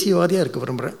தேசியவாதியாக இருக்க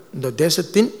விரும்புகிறேன், இந்த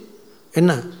தேசத்தின்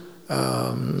என்ன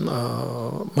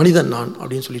மனிதன் நான்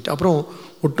அப்படின்னு சொல்லிட்டு, அப்புறம்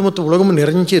ஒட்டுமொத்த உலகமும்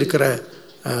நிறைஞ்சி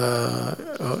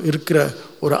இருக்கிற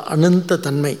ஒரு அனந்த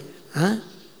தன்மை,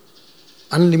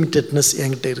 அன்லிமிட்டட்னஸ்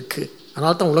என்கிட்ட இருக்குது.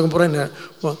 அதனால தான் உலகம் பூரா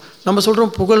நம்ம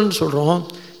சொல்கிறோம் புகழ்னு சொல்கிறோம்,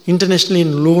 இன்டர்நேஷ்னலி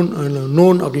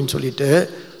நோன் அப்படின்னு சொல்லிட்டு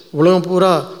உலகம்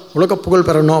பூரா உலக புகழ்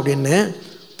பெறணும் அப்படின்னு.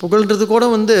 புகழ்ன்றது கூட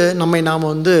வந்து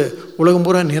நாம் வந்து உலகம்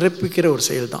பூரா நிரப்பிக்கிற ஒரு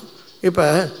செயல் தான். இப்போ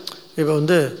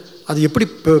வந்து அது எப்படி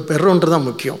பெறோன்றது தான்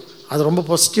முக்கியம். அது ரொம்ப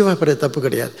பாசிட்டிவாக பெற தப்பு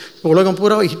கிடையாது. இப்போ உலகம்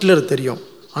பூரா ஹிட்லர் தெரியும்,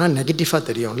 ஆனால் நெகட்டிவாக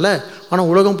தெரியும்ல. ஆனால்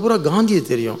உலகம் பூரா காந்தியை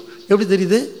தெரியும். எப்படி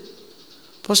தெரியுது?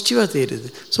 பாசிட்டிவாக தெரியுது.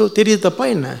 ஸோ தெரியுது தப்பா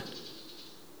என்ன?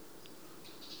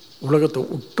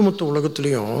 ஒட்டுமொத்த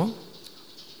உலகத்துலேயும்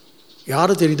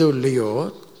யாரும் தெரியுதோ இல்லையோ,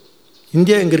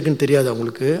 இந்தியா எங்கே இருக்குன்னு தெரியாது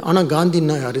அவங்களுக்கு, ஆனால்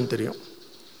காந்தின்னா யாருன்னு தெரியும்.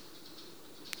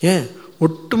 ஏன்?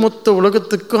 ஒட்டுமொத்த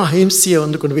உலகத்துக்கும் அஹிம்சையை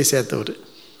வந்து கொண்டு போய் சேர்த்தவர்.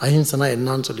 அஹிம்சைனா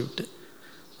என்னான்னு சொல்லிவிட்டு.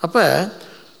 அப்போ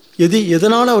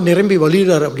எதனால் அவர் நிரம்பி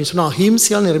வழிகிறாரு அப்படின்னு சொன்னால்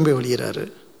அஹிம்சையால் நிரம்பி வழிகிறாரு.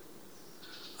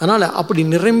 அதனால் அப்படி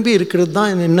நிரம்பி இருக்கிறது தான்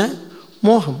என்ன?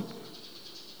 மோகம்.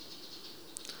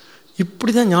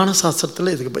 இப்படி தான் ஞான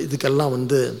சாஸ்திரத்தில் இதுக்கெல்லாம்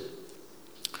வந்து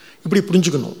இப்படி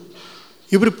புரிஞ்சுக்கணும்.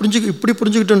 இப்படி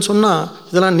புரிஞ்சுக்கிட்டோன்னு சொன்னால்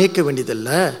இதெல்லாம் நீக்க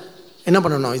வேண்டியதில்லை. என்ன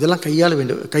பண்ணணும்? இதெல்லாம்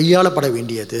கையாளப்பட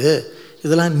வேண்டியது,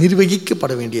 இதெல்லாம்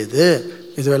நிர்வகிக்கப்பட வேண்டியது,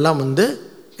 இதெல்லாம் வந்து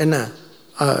என்ன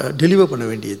டெலிவர் பண்ண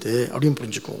வேண்டியது அப்படின்னு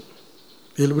புரிஞ்சுக்குவோம்.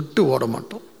 இதில் விட்டு ஓட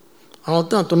மாட்டோம். அதனால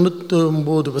தான்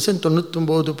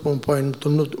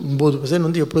 99.99%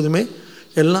 வந்து எப்பொழுதுமே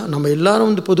நம்ம எல்லாரும்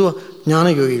வந்து பொதுவாக ஞான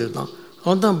யோகிகள் தான்.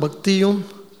 அவன் தான் பக்தியும்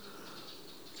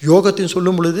யோகத்தையும்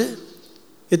சொல்லும் பொழுது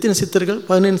எத்தனை சித்தர்கள்?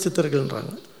 17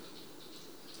 சித்தர்கள்ன்றாங்க.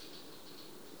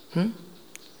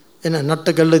 என்ன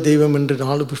நட்டக்கல்ல தெய்வம் என்று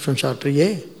 4 புஷ்பம் சாற்றியே,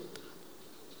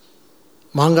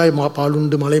 மாங்காய்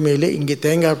பாலுண்டு மலை மேலே, இங்கே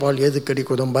தேங்காய் பால் ஏதுக்கடி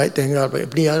குதம்பாய், தேங்காய் பால்.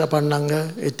 எப்படி யாரை பாடினாங்க?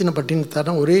 எத்தனை பட்டினத்தார்?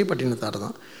 ஒரே பட்டினத்தார்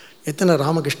தான். எத்தனை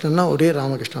ராமகிருஷ்ணன்னா ஒரே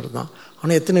ராமகிருஷ்ணர் தான்.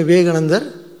 ஆனால் எத்தனை விவேகானந்தர்?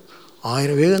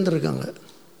 1000 விவேகானந்தர் இருக்காங்க.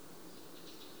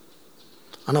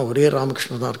 ஆனால் ஒரே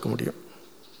ராமகிருஷ்ணர் தான் இருக்க முடியும்.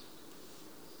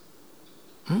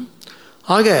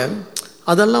 ஆக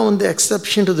அதெல்லாம் வந்து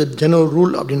exception to the general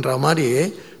rule அப்படின்ற மாதிரி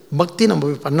பக்தி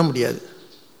நம்ம பண்ண முடியாது.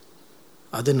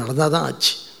 அது நடந்தால் தான்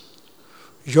ஆச்சு.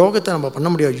 யோகத்தை நம்ம பண்ண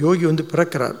முடியாது. யோகி வந்து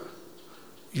பிறக்கிறார்.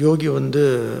 யோகி வந்து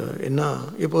என்ன,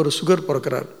 இப்போ ஒரு சுகர்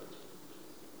பிறக்கிறார்,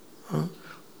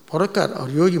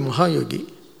 அவர் யோகி, மகா யோகி,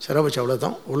 சிறவச்சு,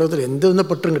 அவ்வளோதான். உலகத்தில் எந்த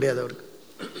பற்றும் கிடையாது அவருக்கு.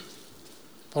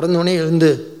 பிறந்தோடனே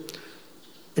எழுந்து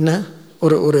என்ன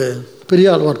ஒரு பெரிய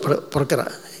ஆழ்வார்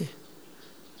பிறக்கிறார்,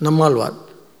 நம்மாழ்வார்.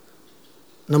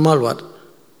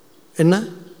 என்ன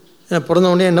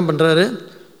பிறந்தவுடனே என்ன பண்ணுறாரு?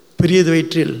 பெரியது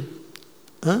வயிற்றில்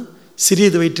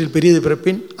சிறியது வயிற்றில் பெரியது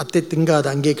பிறப்பின் அத்தை திங்காது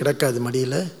அங்கே கிடக்காது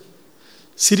மடியில்,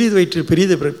 சிறியது வயிற்றில்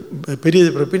பெரியது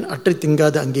பிறப்பின் அற்றை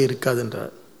திங்காது அங்கே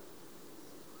இருக்காதுன்றார்.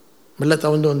 மெல்ல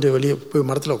தவந்து வந்து வெளியே போய்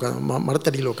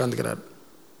மரத்தடியில் உட்காந்துக்கிறார்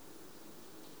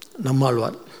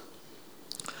நம்மாழ்வார்.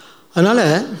 அதனால்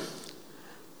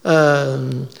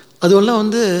அதுவெல்லாம்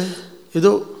வந்து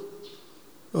ஏதோ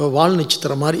வால்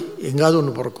நட்சத்திரம் மாதிரி எங்காவது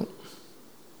ஒன்று பிறக்கும்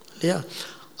இல்லையா?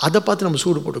 அதை பார்த்து நம்ம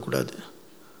சூடு போடக்கூடாது.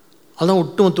 அதான்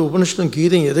ஒட்டுமொத்த உபனிஷத்தும்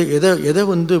கீதையும் எதை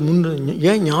வந்து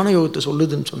ஏன் ஞான யோகத்தை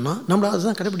சொல்லுதுன்னு சொன்னால் நம்மளால்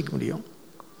அதுதான் கடைப்பிடிக்க முடியும்.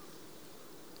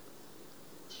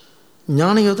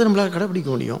 ஞான யோகத்தை நம்மளால் கடைப்பிடிக்க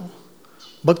முடியும்.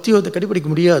 பக்தி யோகத்தை கடைப்பிடிக்க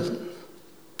முடியாது.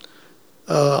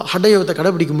 ஹட யோகத்தை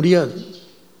கடைப்பிடிக்க முடியாது.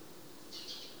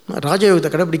 ராஜயோகத்தை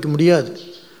கடைப்பிடிக்க முடியாது.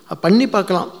 பண்ணி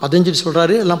பார்க்கலாம். பதஞ்சலி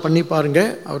சொல்கிறாரு, எல்லாம் பண்ணி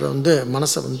பாருங்கள், அவரை வந்து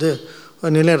மனசை வந்து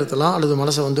நிலைநிறுத்தலாம் அல்லது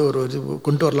மனசை வந்து ஒரு இது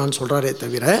கொண்டு வரலான்னு சொல்கிறாரே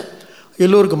தவிர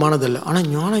எல்லோருக்குமானதில்லை. ஆனால்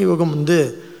ஞான யோகம் வந்து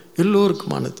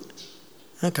எல்லோருக்குமானது.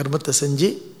 கர்மத்தை செஞ்சு,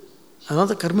 அதனால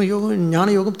தான் கர்மயோகம் ஞான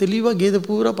யோகம் தெளிவாக கீதை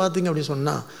பூரா பார்த்திங்க அப்படின்னு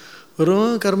சொன்னால்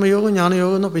வெறும் கர்மயோகம் ஞான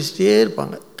யோகம் தான் பேசிகிட்டே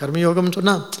இருப்பாங்க. கர்மயோகம்னு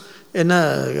சொன்னால் என்ன,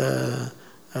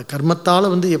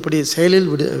 கர்மத்தால் வந்து எப்படி செயலில்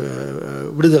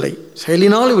விடுதலை,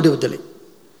 செயலினால் விடுதலை.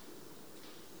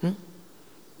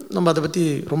 நம்ம அதை பற்றி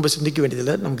ரொம்ப சிந்திக்க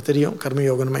வேண்டியதில்லை. நமக்கு தெரியும்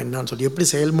கர்மயோகம்னா என்னான்னு சொல்லி, எப்படி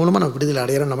செயல் மூலமாக நம்ம விடுதலை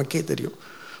அடையிறோம் நமக்கே தெரியும்.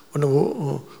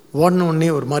 ஓடின உடனே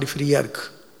ஒரு மாதிரி ஃப்ரீயாக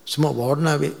இருக்குது. சும்மா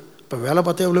ஓடினாவே இப்போ வேலை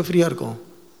பார்த்தா எவ்வளோ ஃப்ரீயாக இருக்கும்,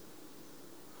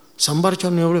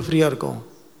 சம்பாரிச்சோன்னு எவ்வளோ ஃப்ரீயாக இருக்கும்,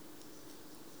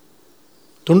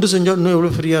 தொண்டு செஞ்சோம் இன்னும்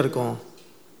எவ்வளோ ஃப்ரீயாக இருக்கும்,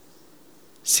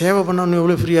 சேவை பண்ணோன்னு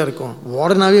எவ்வளோ ஃப்ரீயாக இருக்கும்.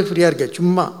 ஓடனாவே ஃப்ரீயாக இருக்கே.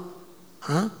 சும்மா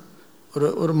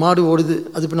ஒரு மாடு ஓடுது,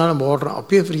 அது பின்னால் நம்ம ஓடுறோம்,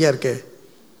 அப்பயே ஃப்ரீயாக இருக்கே.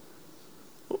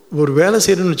 ஒரு வேலை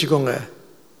செய்கிறோன்னு வச்சுக்கோங்க,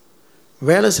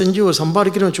 வேலை செஞ்சு ஒரு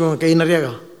சம்பாதிக்கிறோன்னு வச்சுக்கோங்க, கை நிறையா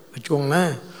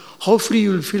வச்சுக்கோங்களேன், how free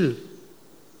you will feel.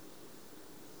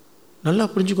 நல்லா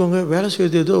புரிஞ்சுக்கோங்க, வேலை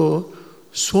செய்வது ஏதோ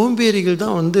சோம்பேறிகள்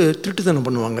தான் வந்து திருட்டுத்தனம்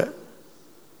பண்ணுவாங்க.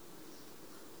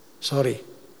 சாரி,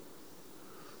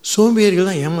 சோம்பேறிகள்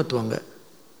தான் ஏமாற்றுவாங்க.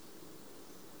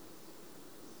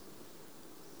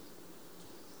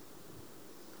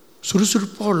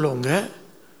 சுறுசுறுப்பாக உள்ளவங்க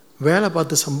வேலை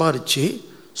பார்த்து சம்பாரித்து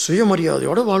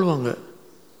சுயமரியாதையோடு வாழ்வாங்க.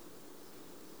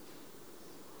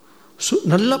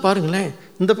 நல்லா பாருங்களேன்,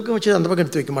 இந்த பக்கம் வச்சு அந்த பக்கம்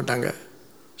எடுத்து வைக்க மாட்டாங்க.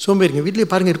 சோம்பேறிங்க வீட்லேயே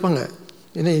பாருங்கள் இருப்பாங்க.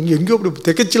 ஏன்னா எங்கேயோ அப்படி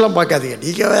திகச்சிலாம் பார்க்காதீங்க,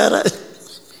 நீங்கள் வேற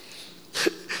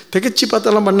திகச்சு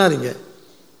பார்த்தெல்லாம் பண்ணாதீங்க.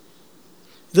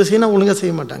 இதை செய்யணும் ஒழுங்காக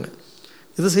செய்ய மாட்டாங்க,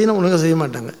 இதை செய்யணும் ஒழுங்காக செய்ய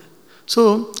மாட்டாங்க. ஸோ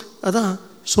அதான்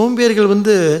சோம்பேறிகள்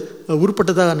வந்து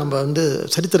உருப்பட்டதாக நம்ம வந்து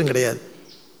சரித்திரம் கிடையாது.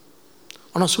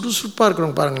 ஆனால் சுறுசுறுப்பாக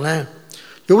இருக்கிறவங்க பாருங்களேன்,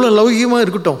 எவ்வளோ லௌகிகமாக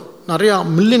இருக்கட்டும், நிறையா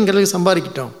மில்லியன் கணக்கு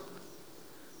சம்பாதிக்கிட்டோம்.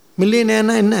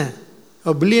 மில்லியனேனா என்ன,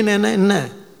 பில்லியனேனா என்ன,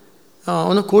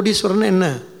 அவன் கோடீஸ்வரன் என்ன,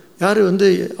 யார் வந்து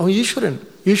அவன் ஈஸ்வரன்,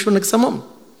 ஈஸ்வரனுக்கு சமம்.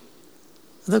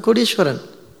 அதான் கோடீஸ்வரன்.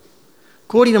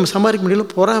 கோடி நம்ம சம்பாதிக்க முடியல,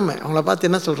 பொறாமை. அவங்கள பார்த்து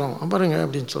என்ன சொல்கிறோம், பாருங்க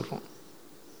அப்படின்னு சொல்கிறோம்.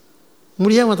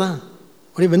 முடியாமல் தான்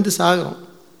அப்படி வந்து சாகிறோம்.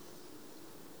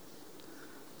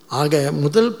 ஆக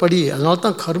முதல் படி, அதனால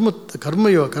தான் கர்மத்தை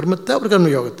அப்புறம்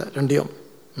கர்மயோகத்தை ரெண்டையும்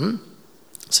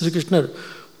ஸ்ரீகிருஷ்ணர்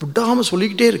விடாமல்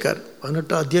சொல்லிக்கிட்டே இருக்கார்.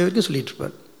 18 அத்தியாயம் வரைக்கும் சொல்லிகிட்டு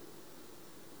இருப்பார்.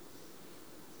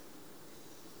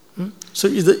 ஸோ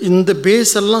இந்த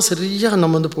பேஸ் எல்லாம் சரியாக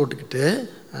நம்ம வந்து போட்டுக்கிட்டு,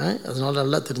 அதனால்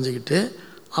நல்லா தெரிஞ்சுக்கிட்டு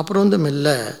அப்புறம் வந்து மெல்ல.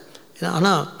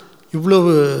 ஆனால்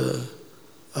இவ்வளவு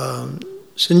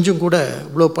செஞ்சும் கூட,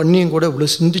 இவ்வளோ பண்ணியும் கூட, இவ்வளோ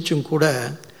சிந்திச்சும் கூட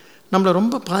நம்மளை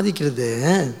ரொம்ப பாதிக்கிறது.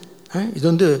 இது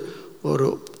வந்து ஒரு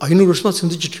 500 வருஷமாக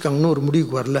சிந்திச்சிட்ருக்காங்கன்னு ஒரு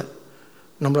முடிவுக்கு வரல.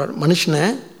 நம்ம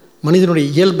மனிதனுடைய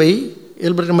இயல்பை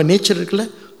நம்ம நேச்சர் இருக்குல்ல,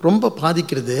 ரொம்ப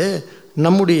பாதிக்கிறது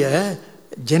நம்முடைய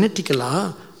ஜெனட்டிக்கலா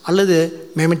அல்லது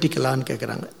மேமெட்டிக்கலான்னு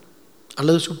கேட்குறாங்க.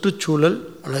 அல்லது சுற்றுச்சூழல்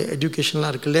அல்லது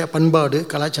எஜுகேஷன்லாம் இருக்கு இல்லையா, பண்பாடு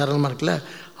கலாச்சாரமாக இருக்குல்ல,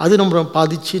 அது நம்ம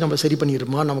பாதித்து நம்ம சரி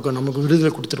பண்ணிடுமா, நமக்கு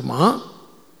விடுதலை கொடுத்துருமா?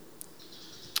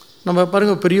 நம்ம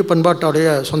பாருங்கள், பெரிய பண்பாட்டோடைய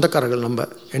சொந்தக்காரர்கள் நம்ம.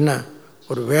 என்ன,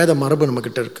 ஒரு வேத மரபு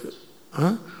நம்மக்கிட்ட இருக்குது,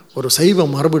 ஒரு சைவ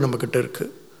மரபு நம்மக்கிட்ட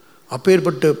இருக்குது.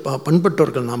 அப்பேற்பட்ட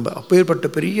பண்பட்டவர்கள் நாம், அப்பேற்பட்ட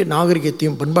பெரிய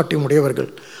நாகரிகத்தையும் பண்பாட்டையும் உடையவர்கள்.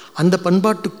 அந்த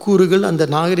பண்பாட்டு கூறுகள், அந்த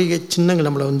நாகரிக சின்னங்கள்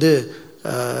நம்மளை வந்து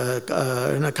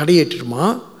என்ன கடையேற்றிடுமா?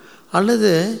 அல்லது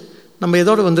நம்ம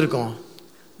எதோடு வந்திருக்கோம்,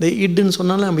 இந்த இட்டுன்னு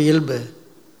சொன்னாலும் நம்ம இயல்பு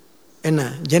என்ன,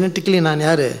 ஜெனட்டிக்கலி நான்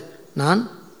யார், நான்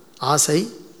ஆசை,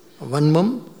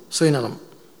 வன்மம், சுயநலம்,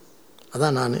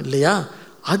 அதான் நான் இல்லையா?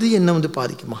 அது என்ன வந்து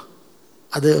பாதிக்குமா?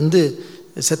 அது வந்து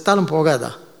செத்தாலும்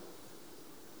போகாதா?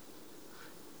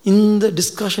 இந்த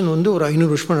டிஸ்கஷன் வந்து ஒரு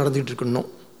 500 வருஷமாக நடந்துகிட்டு இருக்கணும்.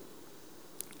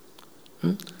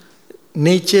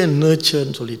 நேச்சர்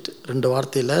நேச்சர்னு சொல்லிட்டு 2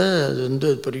 வார்த்தையில் அது வந்து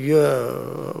பெரிய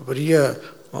பெரிய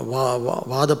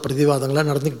வாத பிரதிவாதங்களாக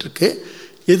நடந்துக்கிட்டு இருக்கு.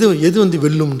 எது வந்து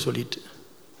வெல்லும்னு சொல்லிட்டு.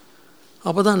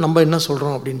 அப்போ தான் நம்ம என்ன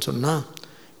சொல்கிறோம் அப்படின்னு சொன்னால்,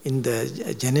 இந்த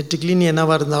ஜெனட்டிக்லின்னு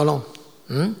என்னவாக இருந்தாலும்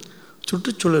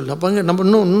சுற்றுச்சூழல் நம்ம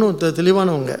இன்னும்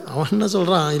தெளிவானவங்க. அவன் என்ன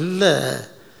சொல்கிறான், இல்லை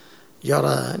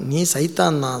யாரா நீ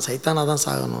சைத்தானாக தான்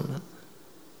சாகணும்னு.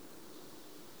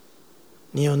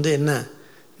 நீ வந்து என்ன,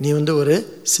 நீ வந்து ஒரு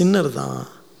சின்னர் தான்,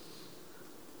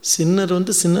 சின்னர்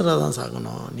வந்து சின்னராக தான்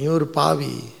சாகணும். நீ ஒரு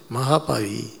பாவி, மகா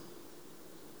பாவி.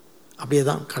 அப்படியே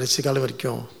தான் கடைசி காலம்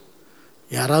வரைக்கும்.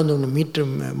 யாராவது ஒன்று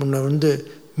முன்ன வந்து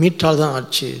மீட்டால் தான்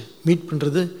ஆச்சு, மீட்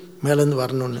பண்ணுறது மேலேருந்து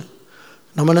வரணும்னு.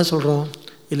 நம்ம என்ன சொல்கிறோம்,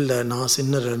 இல்லை நான்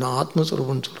சின்னர், நான்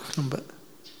ஆத்மஸ்வரூபம்னு சொல்கிறோம். நம்ம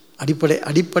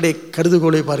அடிப்படை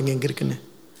கருதுகோளை பாருங்கள் எங்கே இருக்குன்னு.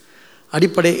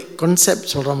 அடிப்படை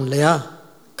கான்செப்ட் சொல்கிறோம் இல்லையா,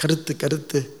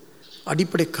 கருத்து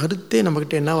அடிப்படை கருத்தே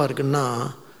நம்மக்கிட்ட என்னவாக இருக்குன்னா,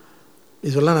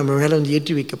 இதெல்லாம் நம்ம மேலே வந்து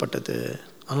ஏற்றி வைக்கப்பட்டது.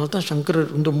 அதனால தான்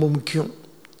சங்கரர் வந்து ரொம்ப முக்கியம்.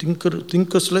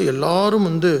 திங்கர்ஸில் எல்லாரும்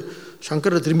வந்து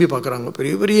சங்கரை திரும்பி பார்க்குறாங்க.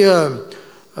 பெரிய பெரிய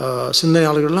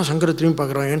சிந்தனையாளர்கள்லாம் சங்கரை திரும்பி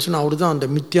பார்க்குறாங்க. ஏன்னு சொன்னால் அவர் தான் அந்த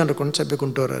மித்தியான்ற கான்செப்டை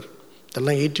கொண்டு வர்றார்.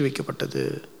 இதெல்லாம் ஏற்றி வைக்கப்பட்டது.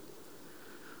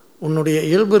 உன்னுடைய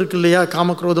இயல்பு இருக்கு இல்லையா,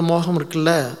 காமக்ரோத மோகம்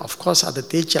இருக்குல்ல, அஃப்கோர்ஸ் அதை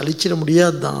தேய்ச்சி அழிச்சிட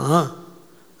முடியாது தான்.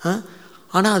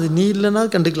 ஆனால் அது நீ இல்லைன்னா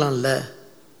கண்டுக்கலாம்ல.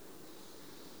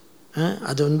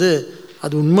 அது வந்து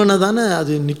அது உண்மைன்னு தானே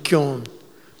அது நிற்கும்.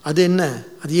 அது என்ன,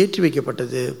 அது ஏற்றி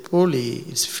வைக்கப்பட்டது, போலி,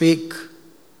 இட்ஸ் ஃபேக்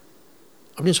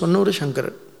அப்படின்னு சொன்ன ஒரு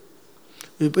சங்கரர்.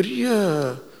 இது பெரிய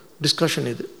டிஸ்கஷன்,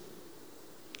 இது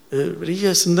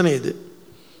பெரிய சிந்தனை. இது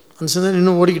அந்த சிந்தனை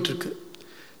இன்னும் ஓடிக்கிட்டு இருக்கு.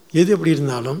 எது எப்படி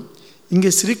இருந்தாலும் இங்கே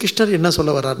ஸ்ரீகிருஷ்ணர் என்ன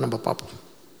சொல்ல வர்றாரு நம்ம பார்ப்போம்.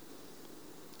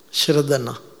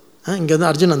 ஸ்ரத்தன்னா இங்கே வந்து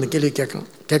அர்ஜுன் அந்த கேள்வி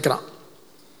கேட்குறான்.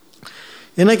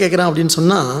 என்ன கேட்குறான் அப்படின்னு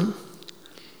சொன்னால்,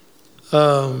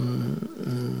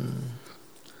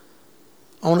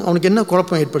 அவனுக்கு என்ன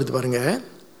குழப்பம் ஏற்படுத்தி பாருங்கள்.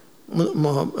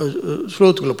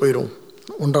 ஸ்லோகத்துக்குள்ளே போயிடும்.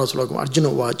 1வது ஸ்லோகம்.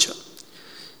 அர்ஜுன உவாச்ச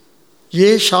ஏ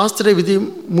சாஸ்திர விதி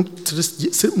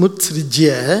முத்ஸ்ருஜ்ய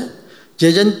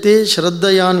ஜயந்தே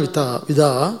ஸ்ரத்தயான் விதா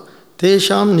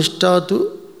தேஷாம் நிஷ்டா து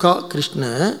கா கிருஷ்ண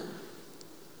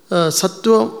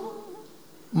சத்வ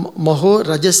மகோ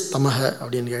ரஜஸ்தமஹ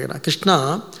அப்படின்னு கேட்குறான். கிருஷ்ணா,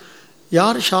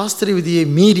 யார் சாஸ்திர விதியை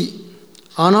மீறி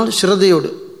ஆனால் ஸ்ரத்தையோடு,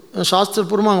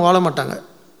 சாஸ்திரபூர்வமாக அவங்க வாழ மாட்டாங்க.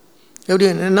 எப்படி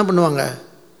என்ன பண்ணுவாங்க?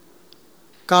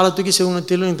 காலை தூக்கி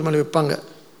சிவலிங்கத்து மேலே வைப்பாங்க,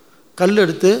 கல்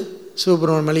எடுத்து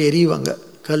சிவபெருமான் மேலே எறியுவாங்க.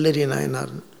 கல்லெறிய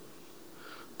நாயனார்னு.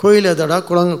 கோயில் ஏதாடா,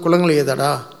 குளங்களை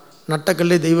ஏதாடா,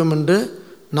 நட்டக்கல்லே தெய்வம் என்று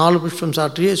 4 புஷ்பம்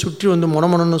சாற்றி சுற்றி வந்து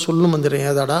மொனமொனன்னு சொல்லும் மந்திரம்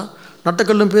ஏதாடா,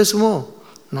 நட்டக்கல்லும் பேசுமோ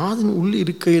நாதன் உள்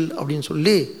இருக்கையில் அப்படின்னு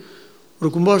சொல்லி ஒரு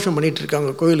கும்பாபிஷேகம் பண்ணிகிட்டு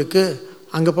இருக்காங்க கோயிலுக்கு.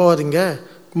 அங்கே போகாதீங்க,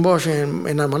 கும்பாபிஷேகம்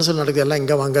என்ன மனசில் நடக்குது எல்லாம்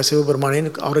இங்கே வாங்க சிவபெருமானேன்னு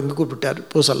அவர் இங்கே கூப்பிட்டார்.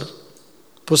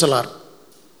 பூசலார்.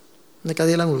 இந்த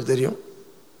கதையெல்லாம் உங்களுக்கு தெரியும்.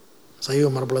 சைவ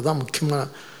மரபில் தான் முக்கியமாக,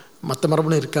 மற்ற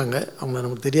மரபுலும் இருக்காங்க, அவங்க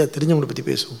நமக்கு தெரிஞ்சவங்களை பற்றி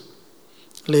பேசுவோம்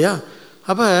இல்லையா?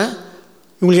 அப்போ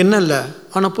இவங்களுக்கு என்ன இல்லை,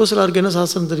 ஆனால் பூசலாருக்கு என்ன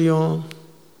சாஸ்திரம் தெரியும்?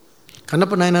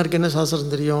 கண்ணப்ப நாயனாருக்கு என்ன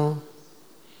சாஸ்திரம் தெரியும்?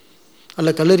 அல்ல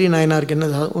கல்லறி நாயனாருக்கு என்ன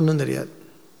ஒன்றும் தெரியாது.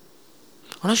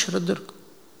 ஆனால் ஸ்ரத்த இருக்கும்.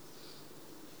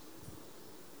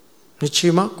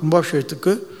 நிச்சயமாக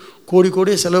கும்பாபிஷேகத்துக்கு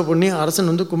கோடி செலவு பண்ணி அரசன்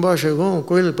வந்து கும்பாபிஷேகம்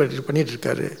கோயில் பண்ணிகிட்டு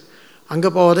இருக்காரு. அங்கே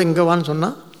போகாத இங்கே வான்னு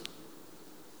சொன்னால்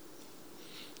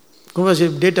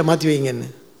கும்பாபிஷேகம் டேட்டை மாற்றி வைங்கன்னு.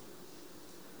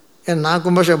 ஏன் நான்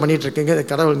கும்பாபிஷேகம் பண்ணிகிட்ருக்கேங்க,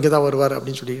 கடவுள் இங்கே தான் வருவார்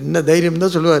அப்படின்னு சொல்லி இன்னும் தைரியம்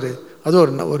தான் சொல்லுவார். அது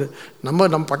ஒரு நம்ம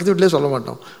பக்கத்து வீட்டிலே சொல்ல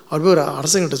மாட்டோம், அவர் போய் ஒரு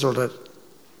அரசங்கிட்ட சொல்கிறார்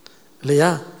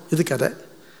இல்லையா? இது கதை.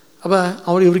 அப்போ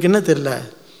இவருக்கு என்ன தெரியல,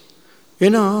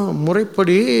 ஏன்னா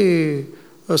முறைப்படி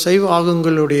சைவ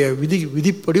ஆகங்களுடைய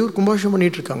விதிப்படி ஒரு கும்பாபிஷேகம்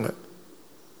பண்ணிகிட்ருக்காங்க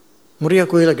முறையாக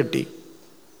கோயிலை கட்டி.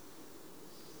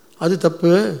 அது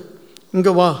தப்பு,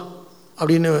 இங்கே வா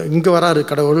அப்படின்னு, இங்கே வராரு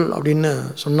கடவுள் அப்படின்னு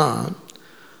சொன்னால்,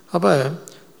 அப்போ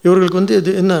இவர்களுக்கு வந்து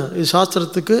இது என்ன, இது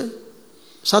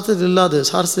சாஸ்திரத்தில் இல்லாத,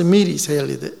 சாஸ்திர மீறி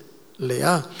செயல் இது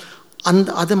இல்லையா?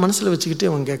 அதை மனசில் வச்சுக்கிட்டு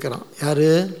அவன் கேட்குறான். யார்?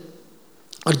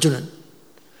 அர்ஜுனன்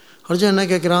என்ன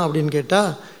கேட்குறான் அப்படின்னு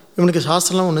கேட்டால், இவனுக்கு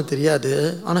சாஸ்திரம்லாம் ஒன்றும் தெரியாது,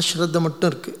 ஆனால் ஸ்ரத்த மட்டும்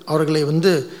இருக்குது. அவர்களை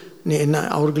வந்து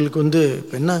அவர்களுக்கு வந்து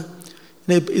இப்போ என்ன,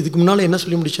 இதுக்கு முன்னால் என்ன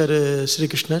சொல்லி முடித்தார்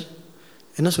ஸ்ரீகிருஷ்ணர்?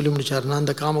 என்ன சொல்லி முடித்தார்னா,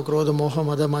 அந்த காம குரோத மோக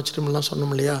மத மாச்சரியமெல்லாம்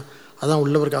சொன்னோம் இல்லையா? அதான்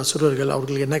உள்ளவர்கள் அசுரர்கள்.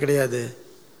 அவர்களுக்கு என்ன கிடையாது,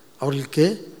 அவர்களுக்கு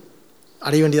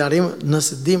அடைய வேண்டியது இன்னும்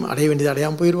சித்தியும் அடைய வேண்டியது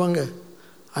அடையாமல் போயிடுவாங்க.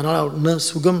 அதனால் இன்னும்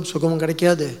சுகமும்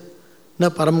கிடைக்காது,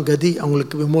 இன்னும் பரம் கதி,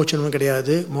 அவங்களுக்கு விமோச்சனமும்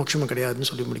கிடையாது, மோட்சமும் கிடையாதுன்னு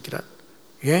சொல்லி முடிக்கிறார்.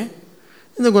 ஏன்?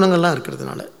 இந்த குணங்கள்லாம்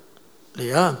இருக்கிறதுனால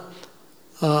இல்லையா?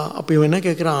 அப்போ இவன் என்ன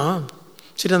கேட்குறான்,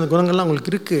 சரி அந்த குணங்கள்லாம்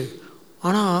அவங்களுக்கு இருக்குது,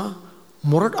 ஆனால்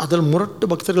அதில் முரட்டு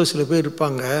பக்தர்கள் சில பேர்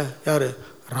இருப்பாங்க. யார்?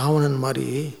 ராவணன் மாதிரி.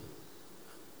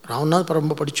 ராவணனாவது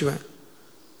ரொம்ப படிச்சுவேன்.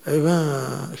 இவன்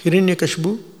ஹிரண்ய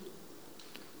கஷ்பு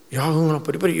யாகங்களாம்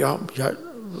பெரிய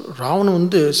ராவணன்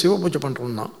வந்து சிவ பூஜை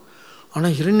பண்ணுறவன் தான்,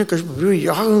 ஆனால் ஹிரண்ய கஷ்பு பெரிய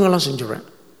யாகங்கள்லாம் செஞ்சுவேன்.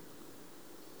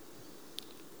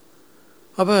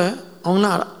 அப்போ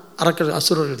அவங்களாம்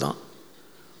அசுரர்கள் தான்.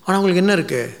 ஆனால் அவங்களுக்கு என்ன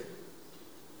இருக்குது?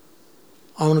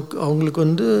 அவங்களுக்கு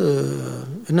வந்து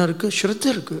என்ன இருக்குது?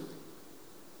 ஸ்ரத்த இருக்குது.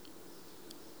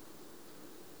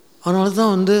 அதனால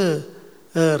தான் வந்து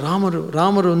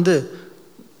ராமர் வந்து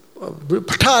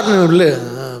பட்டார்னு உள்ள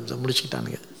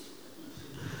முடிச்சுக்கிட்டானுங்க.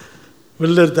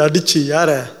 வெளில எடுத்து அடித்து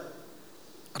யாரை?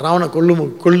 ராவணை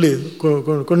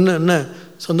கொன்று என்ன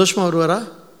சந்தோஷமாக வருவாரா?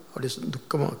 அப்படி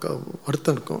துக்கமாக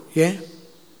வருத்தம் இருக்கும். ஏன்?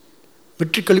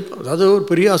 வெற்றி கழிப்பு. அதாவது ஒரு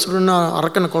பெரிய அசுரன்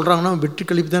அரக்கனை கொள்றாங்கன்னா வெற்றி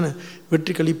கழிப்பு தானே.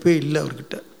 வெற்றி கழிப்பே இல்லை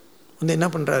அவர்கிட்ட. வந்து என்ன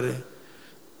பண்ணுறாரு?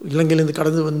 இலங்கையிலேருந்து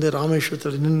கடந்து வந்து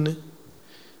ராமேஸ்வரத்தில் நின்று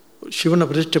சிவனை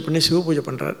பிரதிஷ்டை பண்ணி சிவ பூஜை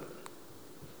பண்ணுறார்.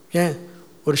 ஏன்?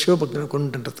 ஒரு சிவபக்தனை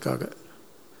கொண்டுன்றதுக்காக.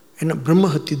 என்ன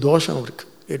பிரம்மஹத்தி தோஷம் அவருக்கு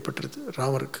ஏற்பட்டுருது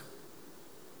ராமருக்கு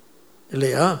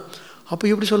இல்லையா? அப்போ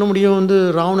எப்படி சொல்ல முடியும் வந்து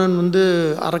ராவணன் வந்து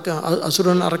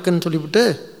அசுரன் அரக்கன் சொல்லிவிட்டு?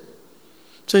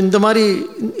 ஸோ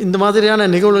இந்த மாதிரியான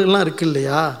நிகழ்வுகள்லாம் இருக்குது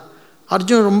இல்லையா?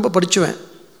 அர்ஜுன் ரொம்ப படிச்சுவேன்.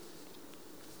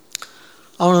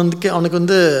 அவனுக்கு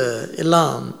வந்து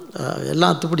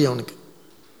எல்லாம் அத்துப்படி.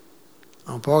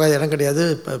 அவன் போகாத இடம் கிடையாது.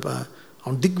 இப்போ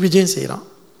அவன் திக் விஜயம் செய்கிறான்.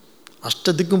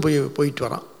 திக்கும் போயிட்டு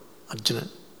வரான்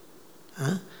அர்ஜுனன்.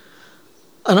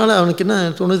 அதனால் அவனுக்கு என்ன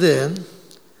தோணுது,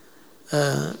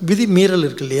 விதி மீறல்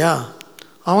இருக்கு இல்லையா,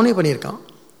 அவனே பண்ணியிருக்கான்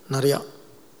நிறையா.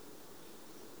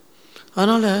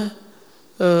 அதனால்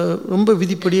ரொம்ப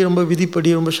விதிப்படி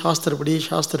ரொம்ப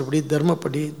சாஸ்திரப்படி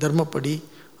தர்மப்படி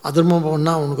அதர்மம்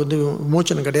பண்ணால் அவனுக்கு வந்து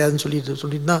விமோச்சனம் கிடையாதுன்னு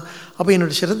சொல்லிட்டு தான். அப்போ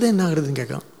என்னோடய சிரத்தை என்ன ஆகுதுன்னு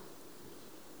கேட்கான்.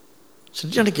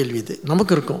 சரியான கேள்வி இது.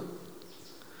 நமக்கு இருக்கும்.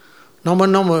 நம்ம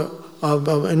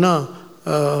என்ன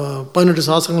 18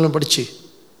 சாஸ்திரங்களும் படித்து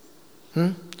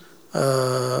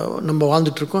நம்ம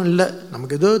வாழ்ந்துட்டுருக்கோம். இல்லை,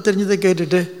 நமக்கு ஏதோ தெரிஞ்சதை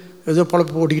கேட்டுட்டு ஏதோ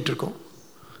பொழப்பு ஓட்டிக்கிட்டு இருக்கோம்.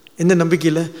 எந்த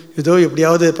நம்பிக்கையில் ஏதோ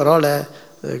எப்படியாவது பரவாயில்ல,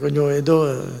 கொஞ்சம்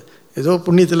ஏதோ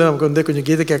புண்ணியத்தில் நமக்கு வந்து கொஞ்சம்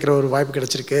கீதை கேட்குற ஒரு வாய்ப்பு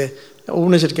கிடச்சிருக்கு,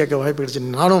 உபநிஷத்து கேட்க வாய்ப்பு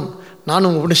கிடச்சிருக்கு.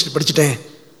 நானும் உபநிஷத்து படிச்சுட்டேன்,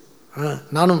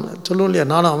 நானும் சொல்லுவோம் இல்லையா,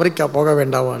 நானும் அமெரிக்கா போக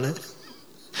வேண்டாமான்னு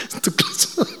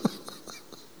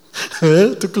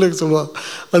துக்குலுக்கு சொல்லுவான்.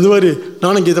 அது மாதிரி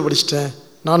நானும் கீதை படிச்சுட்டேன்,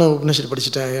 நானும் உபநிஷத்து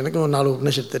படிச்சுட்டேன், எனக்கும் 4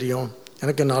 உபநிஷத்து தெரியும்,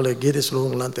 எனக்கு 4 கீதை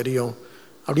ஸ்லோகங்கள்லாம் தெரியும்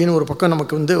அப்படின்னு ஒரு பக்கம்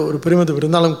நமக்கு வந்து ஒரு பெருமிதம்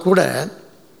இருந்தாலும் கூட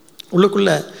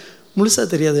உள்ளுக்குள்ளே முழுசாக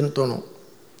தெரியாதுன்னு தோணும்.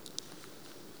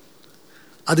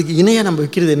 அதுக்கு இணையாக நம்ம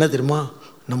வைக்கிறது என்ன தெரியுமா?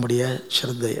 நம்முடைய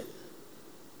ஸ்ரத்தையை.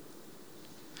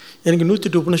 எனக்கு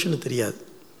 108 உபநிஷத்து தெரியாது,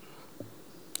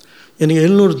 எனக்கு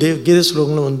 700 கீதை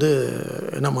ஸ்லோகங்களும் வந்து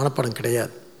என்ன மனப்பாடம்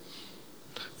கிடையாது.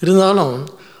 இருந்தாலும்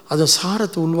அதை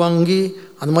சாரத்தை உள்வாங்கி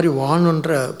அந்த மாதிரி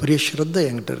வாழணுன்ற பெரிய ஸ்ரத்தை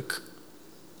என்கிட்ட இருக்குது.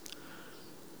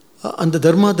 அந்த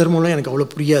தர்மம்லாம் எனக்கு அவ்வளோ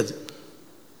புரியாது.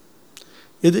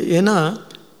 ஏன்னா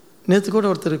நேற்று கூட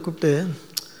ஒருத்தர் கூப்பிட்டு,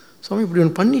 சுவாமி இப்படி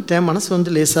ஒன்று பண்ணிட்டேன், மனசு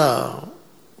வந்து லேசாக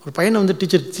ஒரு பையனை வந்து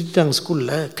டீச்சர் திட்டாங்க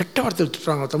ஸ்கூலில், கெட்ட வார்த்தை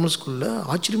திட்டுறாங்க தமிழ் ஸ்கூலில்,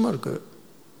 ஆச்சரியமாக இருக்குது.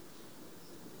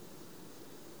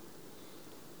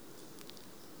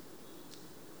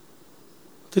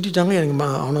 திட்டாங்க எனக்கு.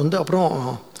 அவனை வந்து அப்புறம்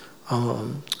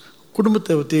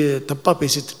குடும்பத்தை பற்றி தப்பாக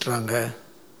பேசி திட்டுறாங்க.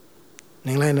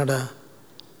 நீங்களாம் என்னடா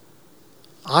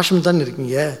ஆஷ்ரம் தான்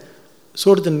இருக்கீங்க,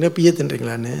 சோறு தின்றீங்க பிய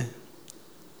தின்றீங்களான்னு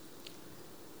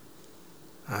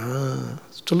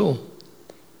சொல்லுவோம்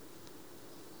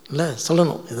இல்லை,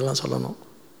 சொல்லணும், இதெல்லாம் சொல்லணும்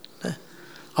இல்லை.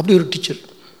 அப்படி ஒரு டீச்சர்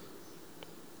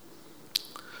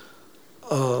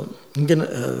இங்கே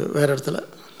வேறு இடத்துல.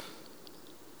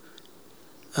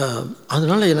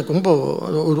 அதனால் எனக்கு ரொம்ப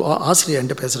ஒரு ஆசிரியர்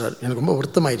என்கிட்ட பேசுகிறார், எனக்கு ரொம்ப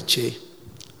வருத்தமாயிடுச்சு.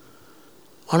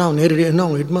 ஆனால் அவன் நேரடியாக என்ன,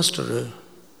 அவங்க ஹெட்மாஸ்டரு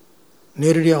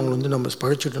நேரடியாக அவங்களை வந்து நம்ம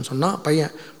பழிச்சிட்டோன்னு சொன்னால்,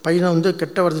 பையனை வந்து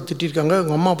கெட்ட வார்த்தை திட்டிருக்காங்க,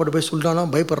 அவங்க அம்மா அப்பாட்ட போய் சொல்லிட்டானா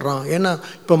பயப்படுறான். ஏன்னா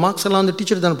இப்போ மார்க்ஸ் எல்லாம் வந்து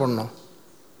டீச்சர் தானே பண்ணணும்.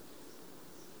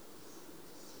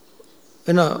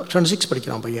 ஏன்னா 26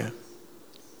 படிக்கிறான் பையன்,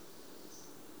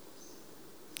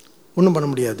 ஒன்றும் பண்ண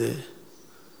முடியாது.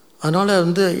 அதனால்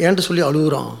வந்து என்கிட்ட சொல்லி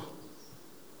அழுகுறான்,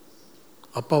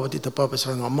 அப்பா பற்றி தப்பாக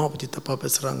பேசுகிறாங்க, அம்மா பற்றி தப்பாக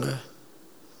பேசுகிறாங்க,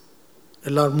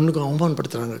 எல்லோரும் முன்னுக்கும்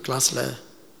அவமானப்படுத்துகிறாங்க கிளாஸில்,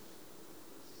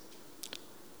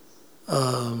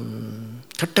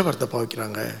 கெட்ட வார்த்தை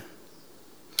பாவிக்கிறாங்க.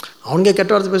 அவங்க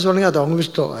கெட்ட வார்த்தை பேசுவானுங்க, அது அவங்க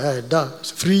இஷ்டம், எட்டா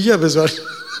ஃப்ரீயாக பேசுவார்,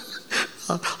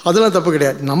 அதெல்லாம் தப்பு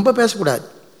கிடையாது. நம்ம பேசக்கூடாது,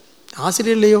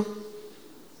 ஆசிரியர் இல்லையோ.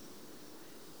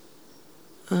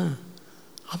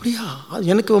 அப்படியா?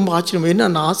 எனக்கு ரொம்ப ஆச்சரியம். என்ன,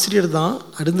 நான் ஆசிரியர் தான்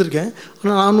இருந்திருக்கேன்,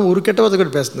 ஆனால் நானும் ஒரு கெட்ட வார்த்தை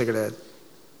கூட பேசுனது கிடையாது.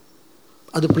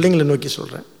 அது பிள்ளைங்களை நோக்கி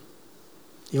சொல்கிறேன்,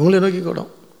 இவங்கள நோக்கி கூட.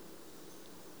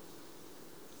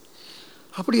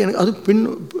 அப்படி எனக்கு அது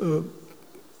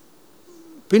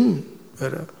பின்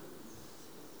வேறு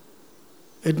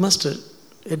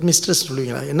ஹெட்மிஸ்ட்ரஸ்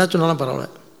சொல்லுவீங்களா, என்ன சொன்னாலும் பரவாயில்ல.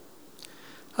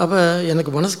 அப்போ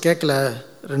எனக்கு மனசு கேட்கல,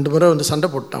 2 முறை வந்து சண்டை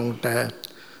போட்டேன் அவங்ககிட்ட.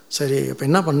 சரி இப்போ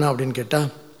என்ன பண்ண அப்படின்னு கேட்டால்,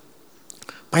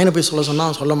 பையனை போய்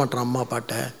சொன்னால் சொல்ல மாட்டேறான் அம்மா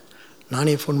அப்பாட்ட.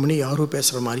 நானே ஃபோன் பண்ணி யாரோ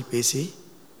பேசுகிற மாதிரி பேசி,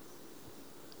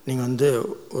 நீங்கள் வந்து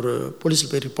ஒரு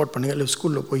போலீஸில் போய் ரிப்போர்ட் பண்ணுங்கள், இல்லை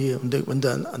ஸ்கூலில் போய் வந்து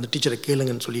அந்த டீச்சரை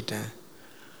கேளுங்கன்னு சொல்லிட்டேன்.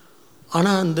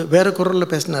 ஆனால் அந்த வேறு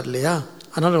குரலில் பேசினார் இல்லையா,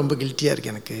 அதனால் ரொம்ப கில்ட்டியாக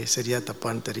இருக்குது எனக்கு, சரியா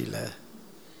தப்பான்னு தெரியல.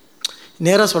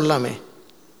 நேராக சொல்லலாமே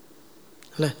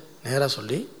இல்லை, நேராக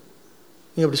சொல்லி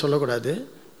நீ அப்படி சொல்லக்கூடாது,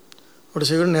 அப்படி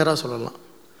செய்யணும், நேராக சொல்லலாம்.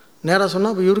 நேராக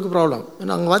சொன்னால் இப்போ இவருக்கு ப்ராப்ளம்,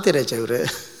 ஏன்னா அங்கே வாத்தியாராச்சா இவர்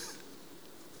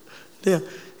இல்லையா.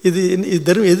 இது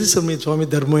தர்மம் எது சுவாமி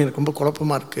தர்மம், எனக்கு ரொம்ப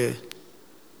குழப்பமாக இருக்குது,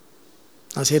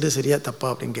 நான் செய்கிறது சரியா தப்பா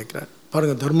அப்படின்னு கேட்குறாரு.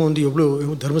 பாருங்கள், தர்மம் வந்து எவ்வளோ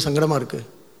தர்ம சங்கடமாக இருக்குது.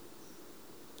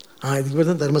 இதுக்கு பேர்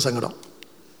தான் தர்ம சங்கடம்,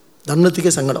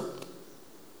 தர்மத்துக்கே சங்கடம்.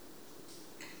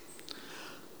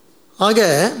 ஆக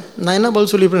நான் என்ன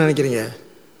பதில் சொல்லியிருப்பேன்னு நினைக்கிறீங்க?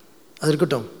 அது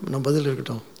இருக்கட்டும், நம்ம பதில்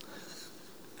இருக்கட்டும்,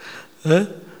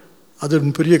 அது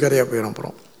பெரிய கரையாக போயிடும்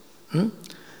அப்புறம்.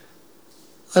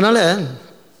 அதனால்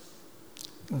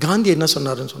காந்தி என்ன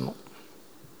சொன்னாருன்னு சொன்னோம்.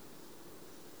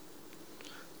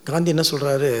 காந்தி என்ன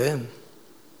சொல்கிறாரு,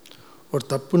 ஒரு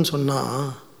தப்புன்னு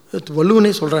சொன்னால்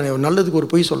வள்ளுவனே சொல்கிறானே, ஒரு நல்லதுக்கு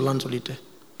ஒரு பொய் சொல்லலான்னு சொல்லிட்டு,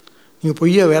 நீங்கள்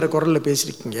பொய்யை வேறு குரலில்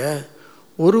பேசியிருக்கீங்க.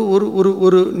 ஒரு ஒரு ஒரு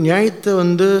ஒரு நியாயத்தை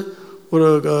வந்து ஒரு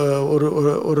ஒரு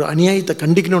ஒரு அநியாயத்தை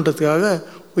கண்டிக்கணுன்றதுக்காக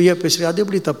பொய்யா பேசுகிறேன், அது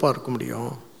எப்படி தப்பாக இருக்க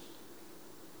முடியும்?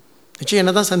 நிச்சயம்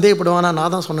என்ன தான் சந்தேகப்படுவானா,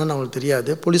 நான் தான் சொன்னேன்னு அவங்களுக்கு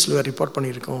தெரியாது, போலீஸில் வேறு ரிப்போர்ட்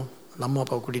பண்ணியிருக்கோம், அந்த அம்மா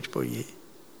அப்பாவை கூட்டிகிட்டு போய்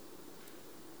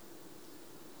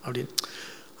அப்படின்னு.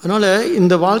 அதனால்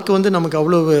இந்த வாழ்க்கை வந்து நமக்கு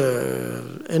அவ்வளவு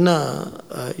என்ன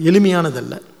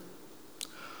எளிமையானதல்ல,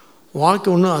 வாழ்க்கை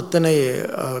ஒன்றும் அத்தனை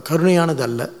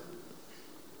கருணையானதல்ல.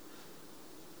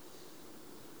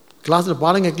 கிளாஸில்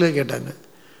பாடம் கேட்கல கேட்டாங்க,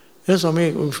 ஏன் சுவாமி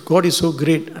காட் இஸ் ஸோ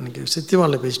கிரேட், அன்றைக்கி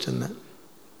சத்தியவானில் பேசிட்டு இருந்தேன்.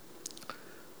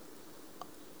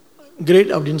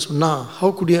 கிரேட் அப்படின்னு சொன்னால்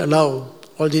how good you allow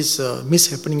all these miss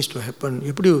happenings to happen?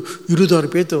 எப்படி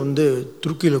 26 பேர்த்தை வந்து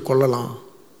துருக்கியில் கொல்லலாம்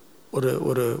ஒரு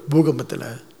ஒரு பூகம்பத்தில்,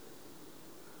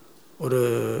 ஒரு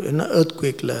என்ன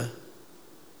எர்த்குவேக்கில்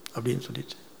அப்படின்னு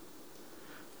சொல்லிட்டு.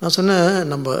 நான் சொன்னேன்,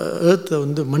 நம்ம ஏர்த்தை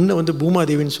வந்து மண்ணை வந்து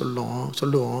பூமாதேவின்னு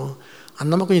சொல்லுவோம்,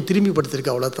 அந்த அம்மா கொஞ்சம் திரும்பி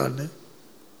படுத்திருக்கு அவ்வளோத்தான்னு.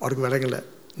 அவருக்கு விளங்கலை.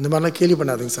 இந்த மாதிரிலாம் கேள்வி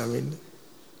பண்ணாதுங்க சாமின்னு.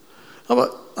 அப்போ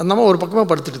அந்த அம்மா ஒரு பக்கமாக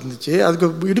படுத்துட்டு இருந்துச்சு,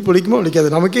 அதுக்கு இடுப்பு வலிக்குமா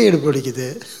வலிக்காது, நமக்கே இடுப்பு வலிக்குது,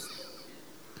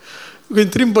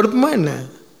 கொஞ்சம் திரும்பி படுப்புமா என்ன,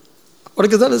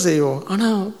 உடக்க தானே செய்வோம்.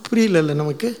 ஆனால் புரியல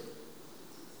நமக்கு,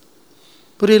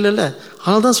 புரியல.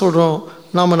 அதனால தான் சொல்கிறோம்,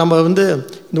 நம்ம வந்து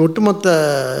இந்த ஒட்டுமொத்த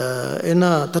என்ன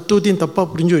தத்துவத்தையும்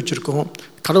தப்பாக புரிஞ்சு வச்சுருக்கோம்.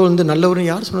 கடவுள் வந்து நல்லவரும்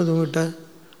யார் சொன்னது உங்கள்கிட்ட?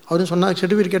 அவரும் சொன்னால்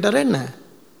சர்டிஃபிகேட் கேட்டாரா என்ன?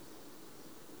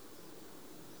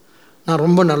 நான்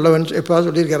ரொம்ப நல்லவன் எப்போது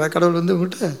சொல்லியிருக்காரா கடவுள் வந்து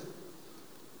உங்கள்கிட்ட?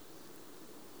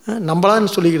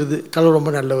 நம்மளான்னு சொல்லிக்கிறது கடவுள்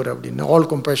ரொம்ப நல்லவர் அப்படின்னு, all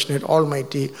compassionate, all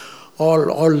mighty,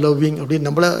 all loving அப்படின்னு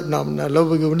நம்மள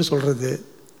லவ்வுன்னு சொல்கிறது.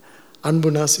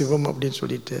 அன்புனா சிவம் அப்படின்னு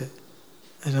சொல்லிட்டு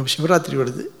நம்ம சிவராத்திரி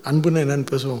வருது, அன்புன்னா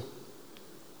என்னன்னு பேசுவோம்,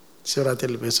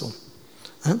 சிவராத்திரியில் பேசுவோம்.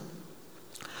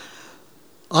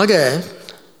 ஆக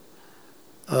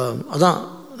அதான்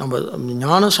நம்ம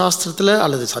ஞான சாஸ்திரத்தில்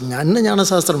அல்லது என்ன ஞான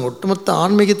சாஸ்திரம் ஒட்டுமொத்த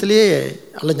ஆன்மீகத்திலே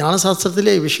அல்ல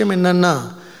ஞானசாஸ்திரத்திலே விஷயம் என்னன்னா,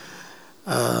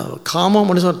 காம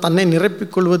மனுஷன் தன்னை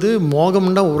நிரப்பிக்கொள்வது,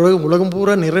 மோகம்னா உலகம்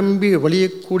பூரா நிரம்பி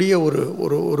வழியக்கூடிய ஒரு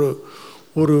ஒரு ஒரு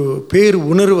ஒரு பேர்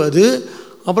உணர்வு அது.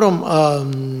 அப்புறம்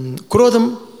குரோதம்,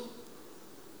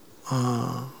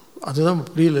 அதுதான்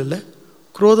புரியல.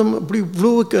 குரோதம் இப்படி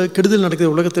இவ்வளோ கெடுதல்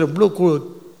நடக்குது உலகத்தில், இவ்வளோ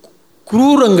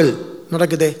குரூரங்கள்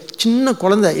நடக்குதே. சின்ன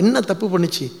குழந்தை என்ன தப்பு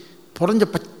பண்ணிச்சு, பிறஞ்ச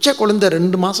பச்சை குழந்தை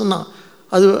 2 மாதம்தான்,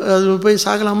 அது போய்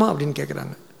சாகலாமா அப்படின்னு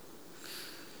கேட்குறாங்க.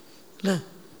 இல்லை,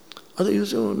 அது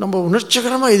நம்ம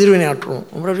உணர்ச்சிகரமாக எதிர்வினை ஆற்றுவோம்,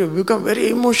 பிகம் வெரி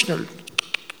எமோஷ்னல்.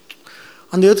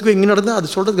 அந்த இடத்துக்கு இங்கே நடந்தால்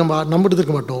அது சொல்கிறதுக்கு நம்ம நம்பிட்டு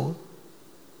இருக்க மாட்டோம்.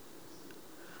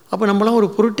 அப்போ நம்மளாம் ஒரு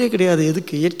பொருட்டே கிடையாது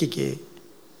எதுக்கு, இயற்கைக்கு.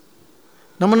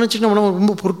 நம்ம நினச்சிட்டு நம்மளாம்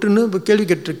ரொம்ப பொருட்டுன்னு இப்போ கேள்வி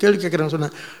கேட்குறேன்னு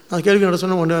சொன்னேன். நான் கேள்வி நட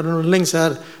சொன்னேன், ஒன்று இல்லைங்க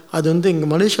சார், அது வந்து இங்கே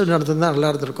மலேசியாவில் நடந்தது தான் நல்லா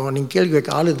இருந்திருக்கும், நீங்கள் கேள்வி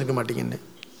கேட்க ஆள் இருந்துக்க மாட்டீங்கன்னு.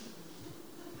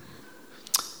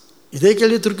 இதே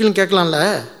கேள்வி துருக்கிலும் கேட்கலாம்ல,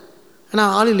 ஏன்னா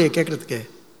ஆள் இல்லையே கேட்குறதுக்கு.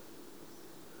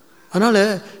 அதனால்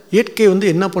இயற்கை வந்து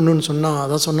என்ன பண்ணுன்னு சொன்னால்,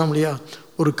 அதான் சொன்னா இல்லையா,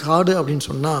 ஒரு காடு அப்படின்னு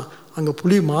சொன்னால் அங்கே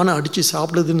புலி மானை அடித்து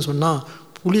சாப்பிடுதுன்னு சொன்னால்,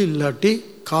 புலி இல்லாட்டி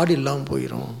காடு இல்லாமல்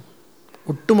போயிடும்,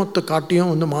 ஒட்டுமொத்த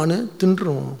காட்டையும் வந்து மானு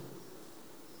தின்றுடும்.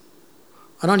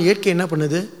 ஆனால் இயற்கை என்ன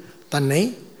பண்ணுது, தன்னை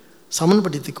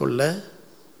சமன்படுத்தி கொள்ள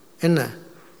என்ன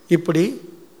இப்படி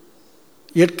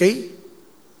இயற்கை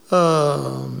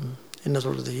என்ன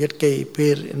சொல்கிறது, இயற்கை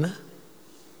பேர் என்ன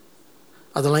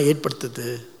அதெல்லாம் ஏற்படுத்துது,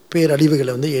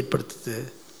 பேரழிவுகளை வந்து ஏற்படுத்துது.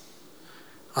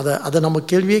 அதை நம்ம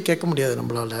கேள்வியே கேட்க முடியாது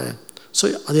நம்மளால். ஸோ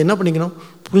அது என்ன பண்ணிக்கணும்,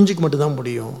 புரிஞ்சிக்க மட்டும்தான்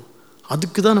முடியும்.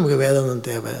 அதுக்கு தான் நமக்கு வேதாந்தம்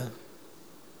தேவை.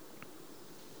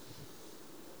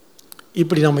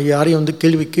 இப்படி நம்ம யாரையும் வந்து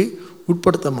கேள்விக்கு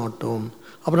உட்படுத்த மாட்டோம்.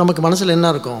 அப்போ நமக்கு மனசில் என்ன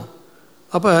இருக்கும்,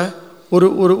 அப்போ ஒரு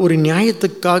ஒரு ஒரு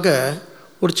நியாயத்துக்காக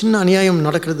ஒரு சின்ன அநியாயம்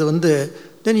நடக்கிறது வந்து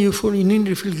then you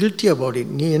feel guilty about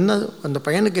it. நீ என்ன அந்த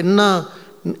பையனுக்கு என்ன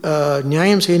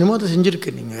நியாயம் செய்யணுமோ அதை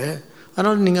செஞ்சுருக்கு நீங்கள்,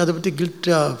 அதனால் நீங்கள் அதை பற்றி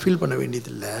கில்ட்டாக ஃபீல் பண்ண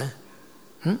வேண்டியதில்லை.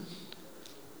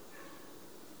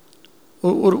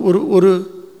 ஒரு ஒரு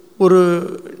ஒரு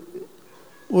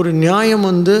ஒரு நியாயம்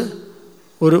வந்து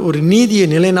ஒரு ஒரு நீதியை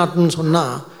நிலைநாட்டணும்னு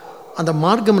சொன்னால் அந்த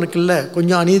மார்க்கம் இருக்குல்ல,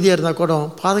 கொஞ்சம் அநீதியாக இருந்தால் கூட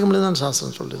பாதகமில்லை தான்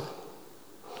சாஸ்திரம் சொல்லுது.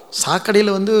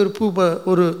 சாக்கடையில் வந்து ஒரு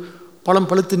ஒரு பழம்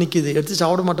பழுத்து நிற்கிது, எடுத்து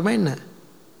சாப்பிட மாட்டோமா என்ன,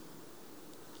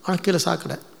 ஆனால் கீழே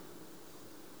சாக்கடை.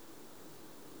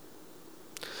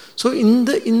 ஸோ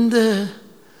இந்த இந்த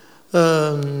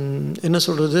என்ன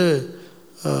சொல்கிறது,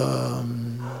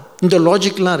 இந்த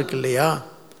லாஜிக்லாம் இருக்கு இல்லையா,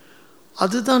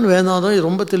 அதுதான் வேதாந்தம்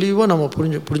ரொம்ப தெளிவாக நம்ம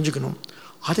புரிஞ்சுக்கணும்.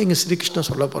 அதை இங்கே ஸ்ரீகிருஷ்ணன்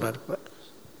சொல்ல போகிறார். இப்போ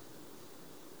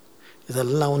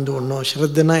இதெல்லாம் வந்து ஒன்றும்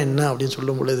ஸ்ரத்தைனா என்ன அப்படின்னு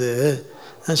சொல்லும் பொழுது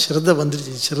ஸ்ரத்தை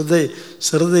வந்துடுச்சு.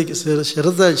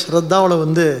 ஸ்ரத்தாவில்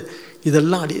வந்து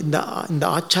இதெல்லாம் இந்த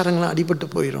ஆச்சாரங்கள்லாம் அடிபட்டு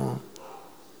போயிடும்.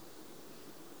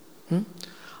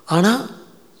 ஆனால்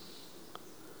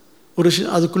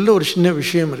அதுக்குள்ளே ஒரு சின்ன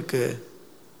விஷயம் இருக்குது.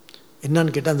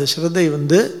 என்னன்னு கேட்டால், அந்த ஸ்ரத்தை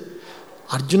வந்து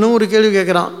அர்ஜுனும் ஒரு கேள்வி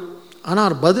கேட்குறான், ஆனால்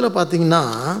அவர் பதிலை பார்த்தீங்கன்னா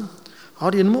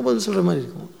அவர் என்னமோ பதில் சொல்கிற மாதிரி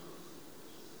இருக்கும்.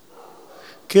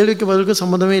 கேள்விக்கு பதிலுக்கு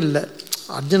சம்மந்தமே இல்லை.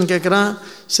 அர்ஜுன் கேட்குறான்,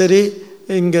 சரி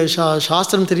இங்கே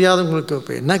சாஸ்திரம் தெரியாதவங்களுக்கு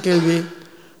இப்போ என்ன கேள்வி,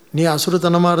 நீ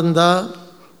அசுரத்தனமாக இருந்தால்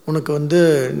உனக்கு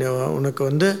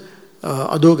வந்து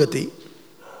அதோகதி,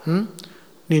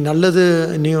 நீ நல்லது,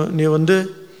 நீ வந்து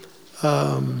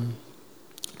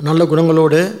நல்ல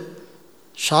குணங்களோடு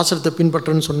சாஸ்திரத்தை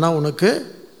பின்பற்றுன்னு சொன்னால் உனக்கு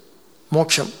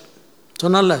மோட்சம்.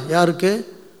 சொன்னால யாருக்கு?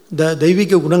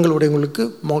 தெய்வீக குணங்கள் உடையவங்களுக்கு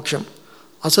மோட்சம்,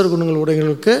 அசுர குணங்கள்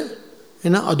உடையவங்களுக்கு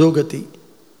என்ன அதோகதி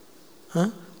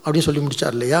அப்படின்னு சொல்லி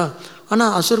முடித்தார் இல்லையா?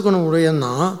 ஆனால் அசுர குணம்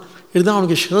உடையன்னா இதுதான்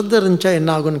அவனுக்கு ஸ்ரத்த இருந்துச்சா என்ன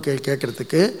ஆகுன்னு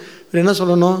கேட்குறதுக்கு என்ன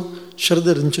சொல்லணும்? ஸ்ரத்த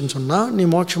இருந்துச்சுன்னு சொன்னால் நீ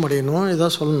மோட்சம் அடையணும்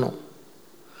இதான் சொல்லணும்.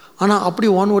 ஆனால் அப்படி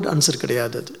ஒன் வேர்ட் ஆன்சர்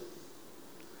கிடையாது. அது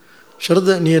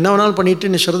ஸ்ரத்த நீ என்ன வேணாலும்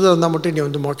பண்ணிவிட்டு நீ ஸ்ரத்த இருந்தால் மட்டும் நீ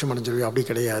வந்து மோட்சம் அடைஞ்சிருவியா? அப்படி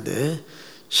கிடையாது.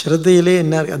 ஸ்ரத்தையிலே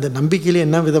என்ன, அந்த நம்பிக்கையிலே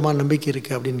என்ன விதமான நம்பிக்கை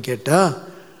இருக்குது அப்படின்னு கேட்டால்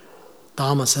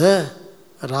தாமச,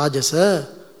 ராஜச,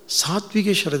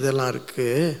 சாத்விக ஸ்ரத்தையெல்லாம்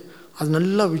இருக்குது. அது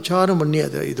நல்லா விசாரம் பண்ணி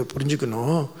இதை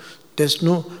புரிஞ்சுக்கணும்.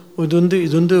 டெஸ்ட்னோ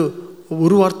இது வந்து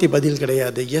ஒரு வார்த்தை பதில்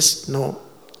கிடையாது. எஸ் நோ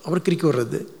அப்புறம் கிறுக்கி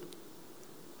விடுறது.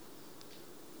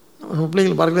 நம்ம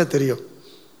பிள்ளைங்களை பார்க்கவே தெரியும்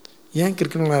ஏன்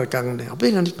கிறுக்கணுங்களா இருக்காங்கன்னு.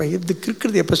 அப்படியே நினச்சிப்பாங்க இது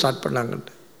கிறுக்கிறது எப்போ ஸ்டார்ட்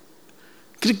பண்ணாங்கன்ட்டு.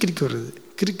 கிறுக்கி வருது,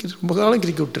 ரொம்ப காலம்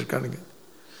கிறுக்கி விட்டுருக்கானுங்க.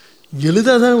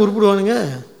 எழுத தான் உருப்பிடுவானுங்க,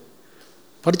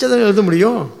 படித்தா தான் எழுத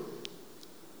முடியும்.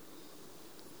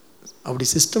 அப்படி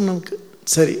சிஸ்டம் நமக்கு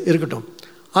சரி இருக்கட்டும்.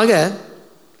 ஆக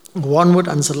ஒன்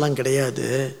வேர்ட் ஆன்சர்லாம் கிடையாது.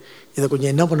 இதை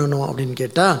கொஞ்சம் என்ன பண்ணணும் அப்படின்னு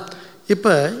கேட்டால்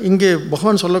இப்போ இங்கே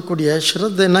பகவான் சொல்லக்கூடிய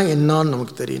ஸ்ரத்தைன்னா என்னான்னு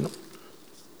நமக்கு தெரியணும்.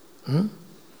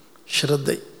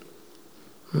 ஸ்ரத்தை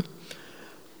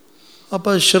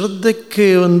அப்போ ஸ்ரத்தைக்கு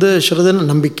வந்து ஸ்ரத்தைன்னா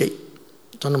நம்பிக்கை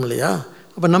சொன்னோம் இல்லையா?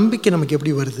 அப்போ நம்பிக்கை நமக்கு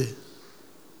எப்படி வருது?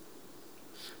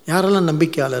 யாரெல்லாம்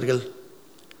நம்பிக்கையாளர்கள்,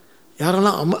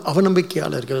 யாரெல்லாம்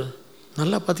அவநம்பிக்கையாளர்கள்?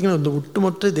 நல்லா பார்த்திங்கன்னா இந்த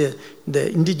ஒட்டுமொத்த இந்த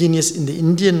இண்டிஜினியஸ் இந்த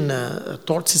இந்தியன்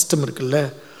தாட் சிஸ்டம் இருக்குல்ல,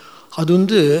 அது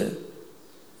வந்து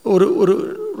ஒரு ஒரு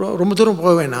ரொம்ப தூரம்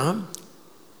போக வேணாம்.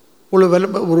 ஒரு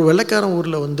வெள்ளைக்காரன்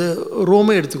ஊரில் வந்து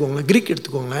ரோமே எடுத்துக்கோங்களேன், கிரீக்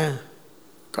எடுத்துக்கோங்களேன்.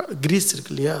 கிரீஸ்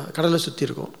இருக்கு இல்லையா, கடலை சுற்றி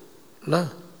இருக்கும் இல்லை?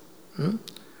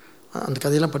 அந்த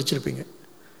கதையெல்லாம் படிச்சிருப்பீங்க.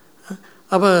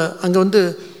 அப்போ அங்கே வந்து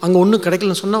அங்கே ஒன்றும்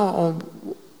கிடைக்கலன்னு சொன்னால்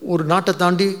ஒரு நாட்டை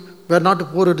தாண்டி வேறு நாட்டு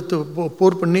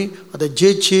போர் பண்ணி அதை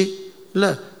ஜெயிச்சு இல்லை,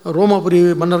 ரோமாபுரி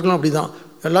மன்னர்களும் அப்படி தான்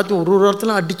எல்லாத்தையும் ஒரு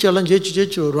இடத்துல அடித்து எல்லாம்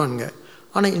ஜெயிச்சு வருவாங்க.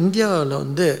 ஆனால் இந்தியாவில்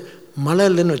வந்து மழை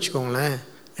இல்லைன்னு வச்சுக்கோங்களேன்,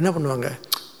 என்ன பண்ணுவாங்க?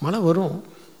 மழை வரும்,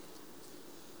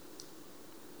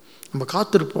 நம்ம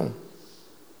காத்திருப்போம்,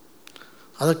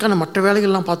 அதற்கான மற்ற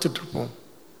வேலைகள்லாம் பார்த்துட்ருப்போம்.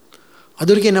 அது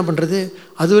வரைக்கும் என்ன பண்ணுறது?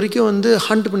 அது வரைக்கும் வந்து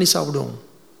ஹண்ட் பண்ணி சாப்பிடுவோம்.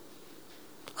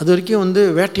 அது வரைக்கும் வந்து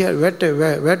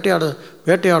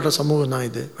வேட்டையாடுற சமூகம் தான்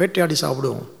இது. வேட்டையாடி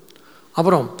சாப்பிடுவோம்.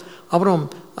 அப்புறம்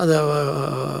அதை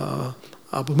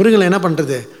அப்போ மிருகங்களை என்ன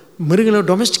பண்ணுறது? மிருகங்களை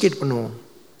டொமெஸ்டிகேட் பண்ணுவோம்.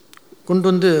 கொண்டு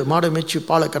வந்து மாடை மேய்ச்சி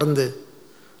பாலை கறந்து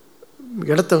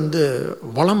இடத்த வந்து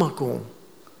வளமாக்குவோம்.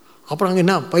 அப்புறம் அங்கே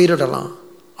என்ன பயிரிடலாம்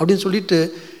அப்படின்னு சொல்லிட்டு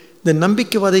இந்த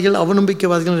நம்பிக்கைவாதிகள்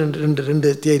அவநம்பிக்கைவாதிகள் ரெண்டு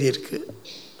தியரி இருக்குது.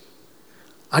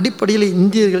 அடிப்படையில்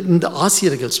இந்தியர்கள், இந்த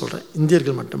ஆசிரியர்கள் சொல்கிறேன்,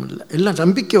 இந்தியர்கள் மட்டும் இல்லை, எல்லாம்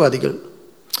நம்பிக்கைவாதிகள்.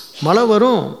 மழை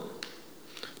வரும்,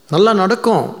 நல்லா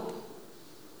நடக்கும்,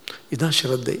 இதுதான்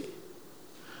ஸ்ரத்தை.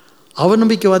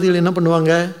 அவநம்பிக்கைவாதிகள் என்ன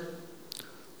பண்ணுவாங்க?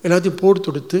 எல்லாத்தையும் போட்டு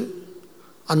தொடுத்து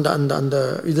அந்த அந்த அந்த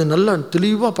இதை நல்லா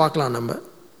தெளிவாக பார்க்கலாம். நம்ம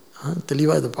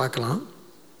தெளிவாக இதை பார்க்கலாம்.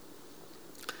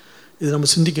 இது நம்ம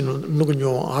சிந்திக்கணும், இன்னும்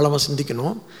கொஞ்சம் ஆழமாக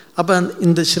சிந்திக்கணும். அப்போ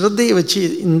இந்த ஸ்ரத்தையை வச்சு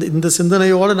இந்த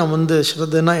சிந்தனையோடு நம்ம வந்து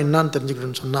ஸ்ரத்தைனா என்னான்னு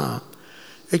தெரிஞ்சுக்கணும்னு சொன்னால்,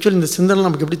 ஆக்சுவலி இந்த சிந்தனை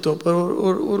நமக்கு எப்படி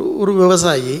ஒரு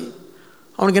விவசாயி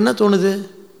அவனுக்கு என்ன தோணுது?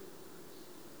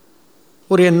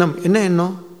 ஒரு எண்ணம். என்ன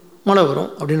எண்ணம்? மழை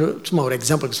வரும் அப்படின்னு. சும்மா ஒரு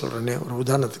எக்ஸாம்பிளுக்கு சொல்கிறேன்னே, ஒரு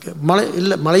உதாரணத்துக்கு.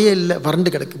 மழையே இல்லை, வறண்டு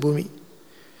கிடக்கு பூமி.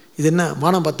 இது என்ன?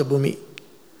 வானம் பார்த்த பூமி.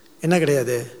 என்ன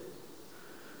கிடையாது?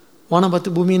 வானம் பார்த்த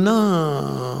பூமின்னா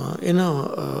ஏன்னா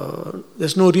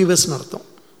there's no rivers-னு அர்த்தம்.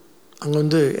 அங்கே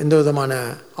வந்து எந்த விதமான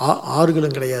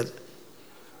ஆறுகளும் கிடையாது.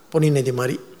 பொன்னி நதி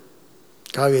மாதிரி,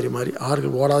 காவேரி மாதிரி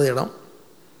ஆறுகள் ஓடாத இடம்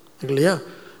இருக்கு இல்லையா?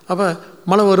 அப்போ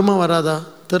மழை வருமா வராதா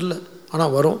தெரில,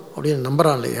 ஆனால் வரும் அப்படின்னு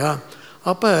நம்புகிறான் இல்லையா?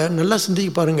 அப்போ நல்லா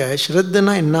சிந்திக்க பாருங்கள்.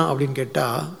 ஸ்ரத்தைனா என்ன அப்படின்னு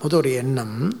கேட்டால், முதல் ஒரு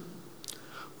எண்ணம்.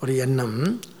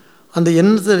 அந்த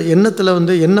எண்ணத்தில்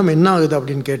வந்து எண்ணம் என்ன ஆகுது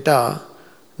அப்படின்னு கேட்டால்,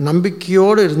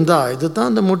 நம்பிக்கையோடு இருந்தால், இது தான்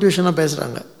அந்த மோட்டிவேஷனாக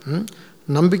பேசுகிறாங்க.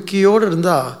 நம்பிக்கையோடு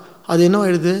இருந்தால் அது என்ன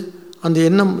ஆயிடுது? அந்த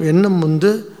எண்ணம் வந்து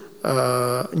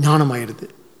ஞானமாயிடுது.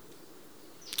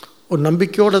 ஒரு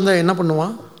நம்பிக்கையோடு இருந்தால் என்ன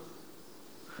பண்ணுவான்?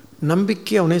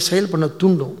 நம்பிக்கை அவனை செயல் பண்ண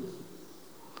தூண்டும்.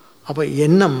 அப்போ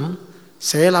எண்ணம்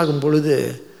செயலாகும் பொழுது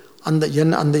அந்த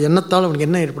எண்ணத்தால் அவனுக்கு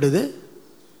என்ன ஏற்படுது?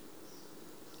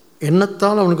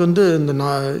 எண்ணத்தால் அவனுக்கு வந்து இந்த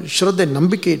ஸ்ரத்தை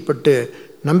நம்பிக்கை ஏற்பட்டு,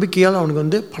 நம்பிக்கையால் அவனுக்கு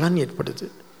வந்து பலன் ஏற்படுது.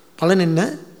 பலன் என்ன?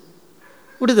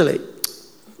 விடுதலை.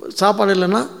 சாப்பாடு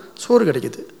இல்லைன்னா சோறு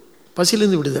கிடைக்குது,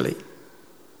 பசியிலேருந்து விடுதலை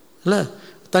இல்லை.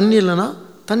 தண்ணி இல்லைன்னா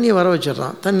தண்ணியை வர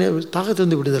வச்சிட்றான்,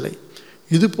 தாகத்திலேருந்து விடுதலை.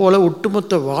 இது போல்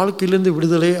ஒட்டுமொத்த வாழ்க்கையிலேருந்து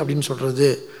விடுதலை அப்படின்னு சொல்கிறது,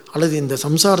 அல்லது இந்த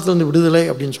சம்சாரத்திலேருந்து விடுதலை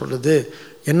அப்படின்னு சொல்கிறது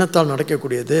எண்ணத்தால்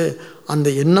நடக்கக்கூடியது. அந்த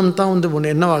எண்ணம் தான்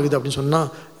ஒன்று என்னவாகுது அப்படின்னு சொன்னால்,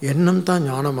 எண்ணம் தான்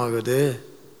ஞானமாகுது.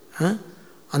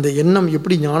 அந்த எண்ணம்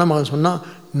எப்படி ஞானமாகுது சொன்னால்,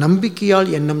 நம்பிக்கையால்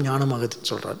எண்ணம் ஞானமாகுதுன்னு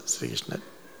சொல்கிறார் ஸ்ரீகிருஷ்ணர்.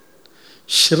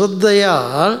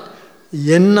 ஸ்ரத்தையால்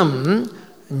எண்ணம்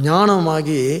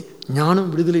ஞானமாகி ஞானம்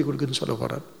விடுதலை கொடுக்குதுன்னு சொல்ல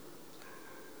போகிறார்.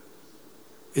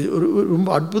 இது ஒரு ரொம்ப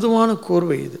அற்புதமான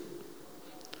கோர்வை. இது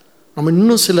நம்ம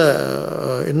இன்னும் சில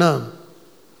என்ன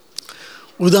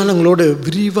உதாரணங்களோடு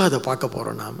விரிவாக அதை பார்க்க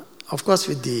போகிறோம். நாம் அஃப்கோர்ஸ்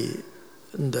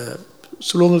இந்த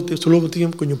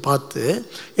சுலோகத்தையும் கொஞ்சம் பார்த்து,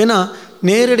 ஏன்னா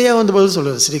நேரடியாக பதில்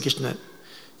சொல்கிறார் ஸ்ரீகிருஷ்ணர்.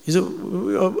 இது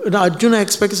Arjuna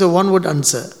expects one word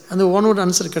answer. அந்த ஒன் வேர்ட்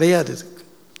ஆன்சர் கிடையாது.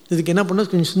 இதுக்கு என்ன பண்ண,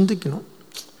 கொஞ்சம் சிந்திக்கணும்.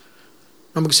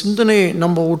 நமக்கு சிந்தனை,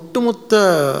 நம்ம ஒட்டுமொத்த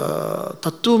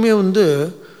தத்துவமே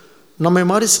நம்ம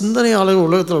மாதிரி சிந்தனையாளர்கள்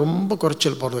உலகத்தில் ரொம்ப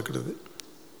குறைச்சல் போகிறது கிடையாது.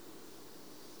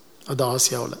 அது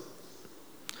ஆசியாவில்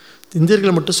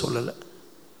இந்தியர்களை மட்டும் சொல்லலை,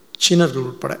 சீனர்கள்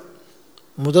உட்பட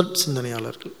முதல்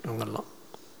சிந்தனையாளர்கள் இவங்கெல்லாம்.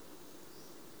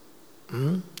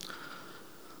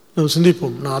 நம்ம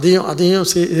சிந்திப்போம். நான் அதையும்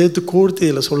சேர்த்து கோர்த்து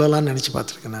இதில் சொல்லலான்னு நினச்சி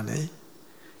பார்த்துருக்கேன் நான்.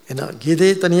 ஏன்னா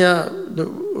கீதையை தனியாக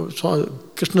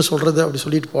கிருஷ்ணன் சொல்கிறது அப்படி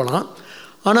சொல்லிட்டு போகலாம்.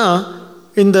 ஆனால்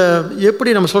இந்த எப்படி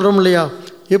நம்ம சொல்கிறோம் இல்லையா,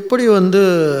 எப்படி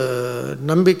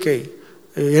நம்பிக்கை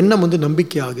எண்ணம்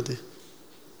நம்பிக்கை ஆகுது,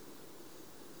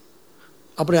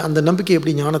 அப்படி அந்த நம்பிக்கை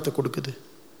எப்படி ஞானத்தை கொடுக்குது,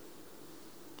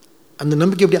 அந்த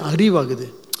நம்பிக்கை எப்படி அறிவாகுது.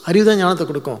 அறிவு தான் ஞானத்தை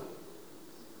கொடுக்கும்.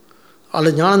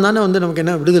 அதில் ஞானம் தானே நமக்கு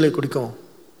என்ன விடுதலை கொடுக்கும்.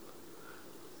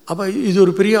 அப்போ இது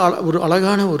ஒரு பெரிய ஒரு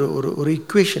அழகான ஒரு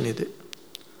இக்குவேஷன். இது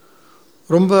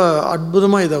ரொம்ப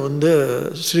அற்புதமாக இதை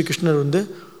ஸ்ரீகிருஷ்ணர்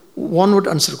ஒன்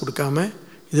வேர்ட் ஆன்சர் கொடுக்காம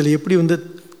இதில் எப்படி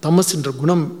தமஸ்ன்ற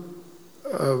குணம்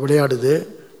விளையாடுது,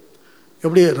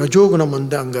 எப்படி ரஜோகுணம்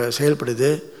அங்கே செயல்படுது,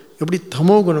 எப்படி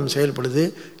தமோ குணம் செயல்படுது,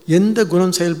 எந்த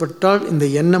குணம் செயல்பட்டால் இந்த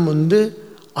எண்ணம்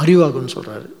அறிவாகும்னு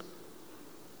சொல்கிறாரு,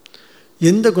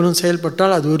 எந்த குணம்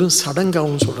செயல்பட்டால் அது ஒரு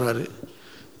சடங்காகவும் சொல்கிறாரு,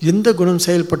 எந்த குணம்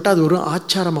செயல்பட்டால் அது ஒரு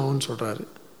ஆச்சாரமாகவும் சொல்கிறாரு.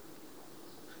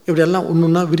 இப்படியெல்லாம் ஒன்று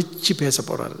ஒன்றா விரித்து பேச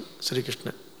போகிறாரு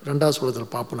ஸ்ரீகிருஷ்ணன். 2வது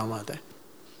ஸ்லோகத்தில் பார்ப்போம் நாம அதை.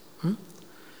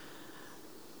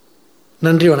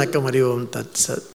 நன்றி, வணக்கம், அறிவோம், தத் சத்.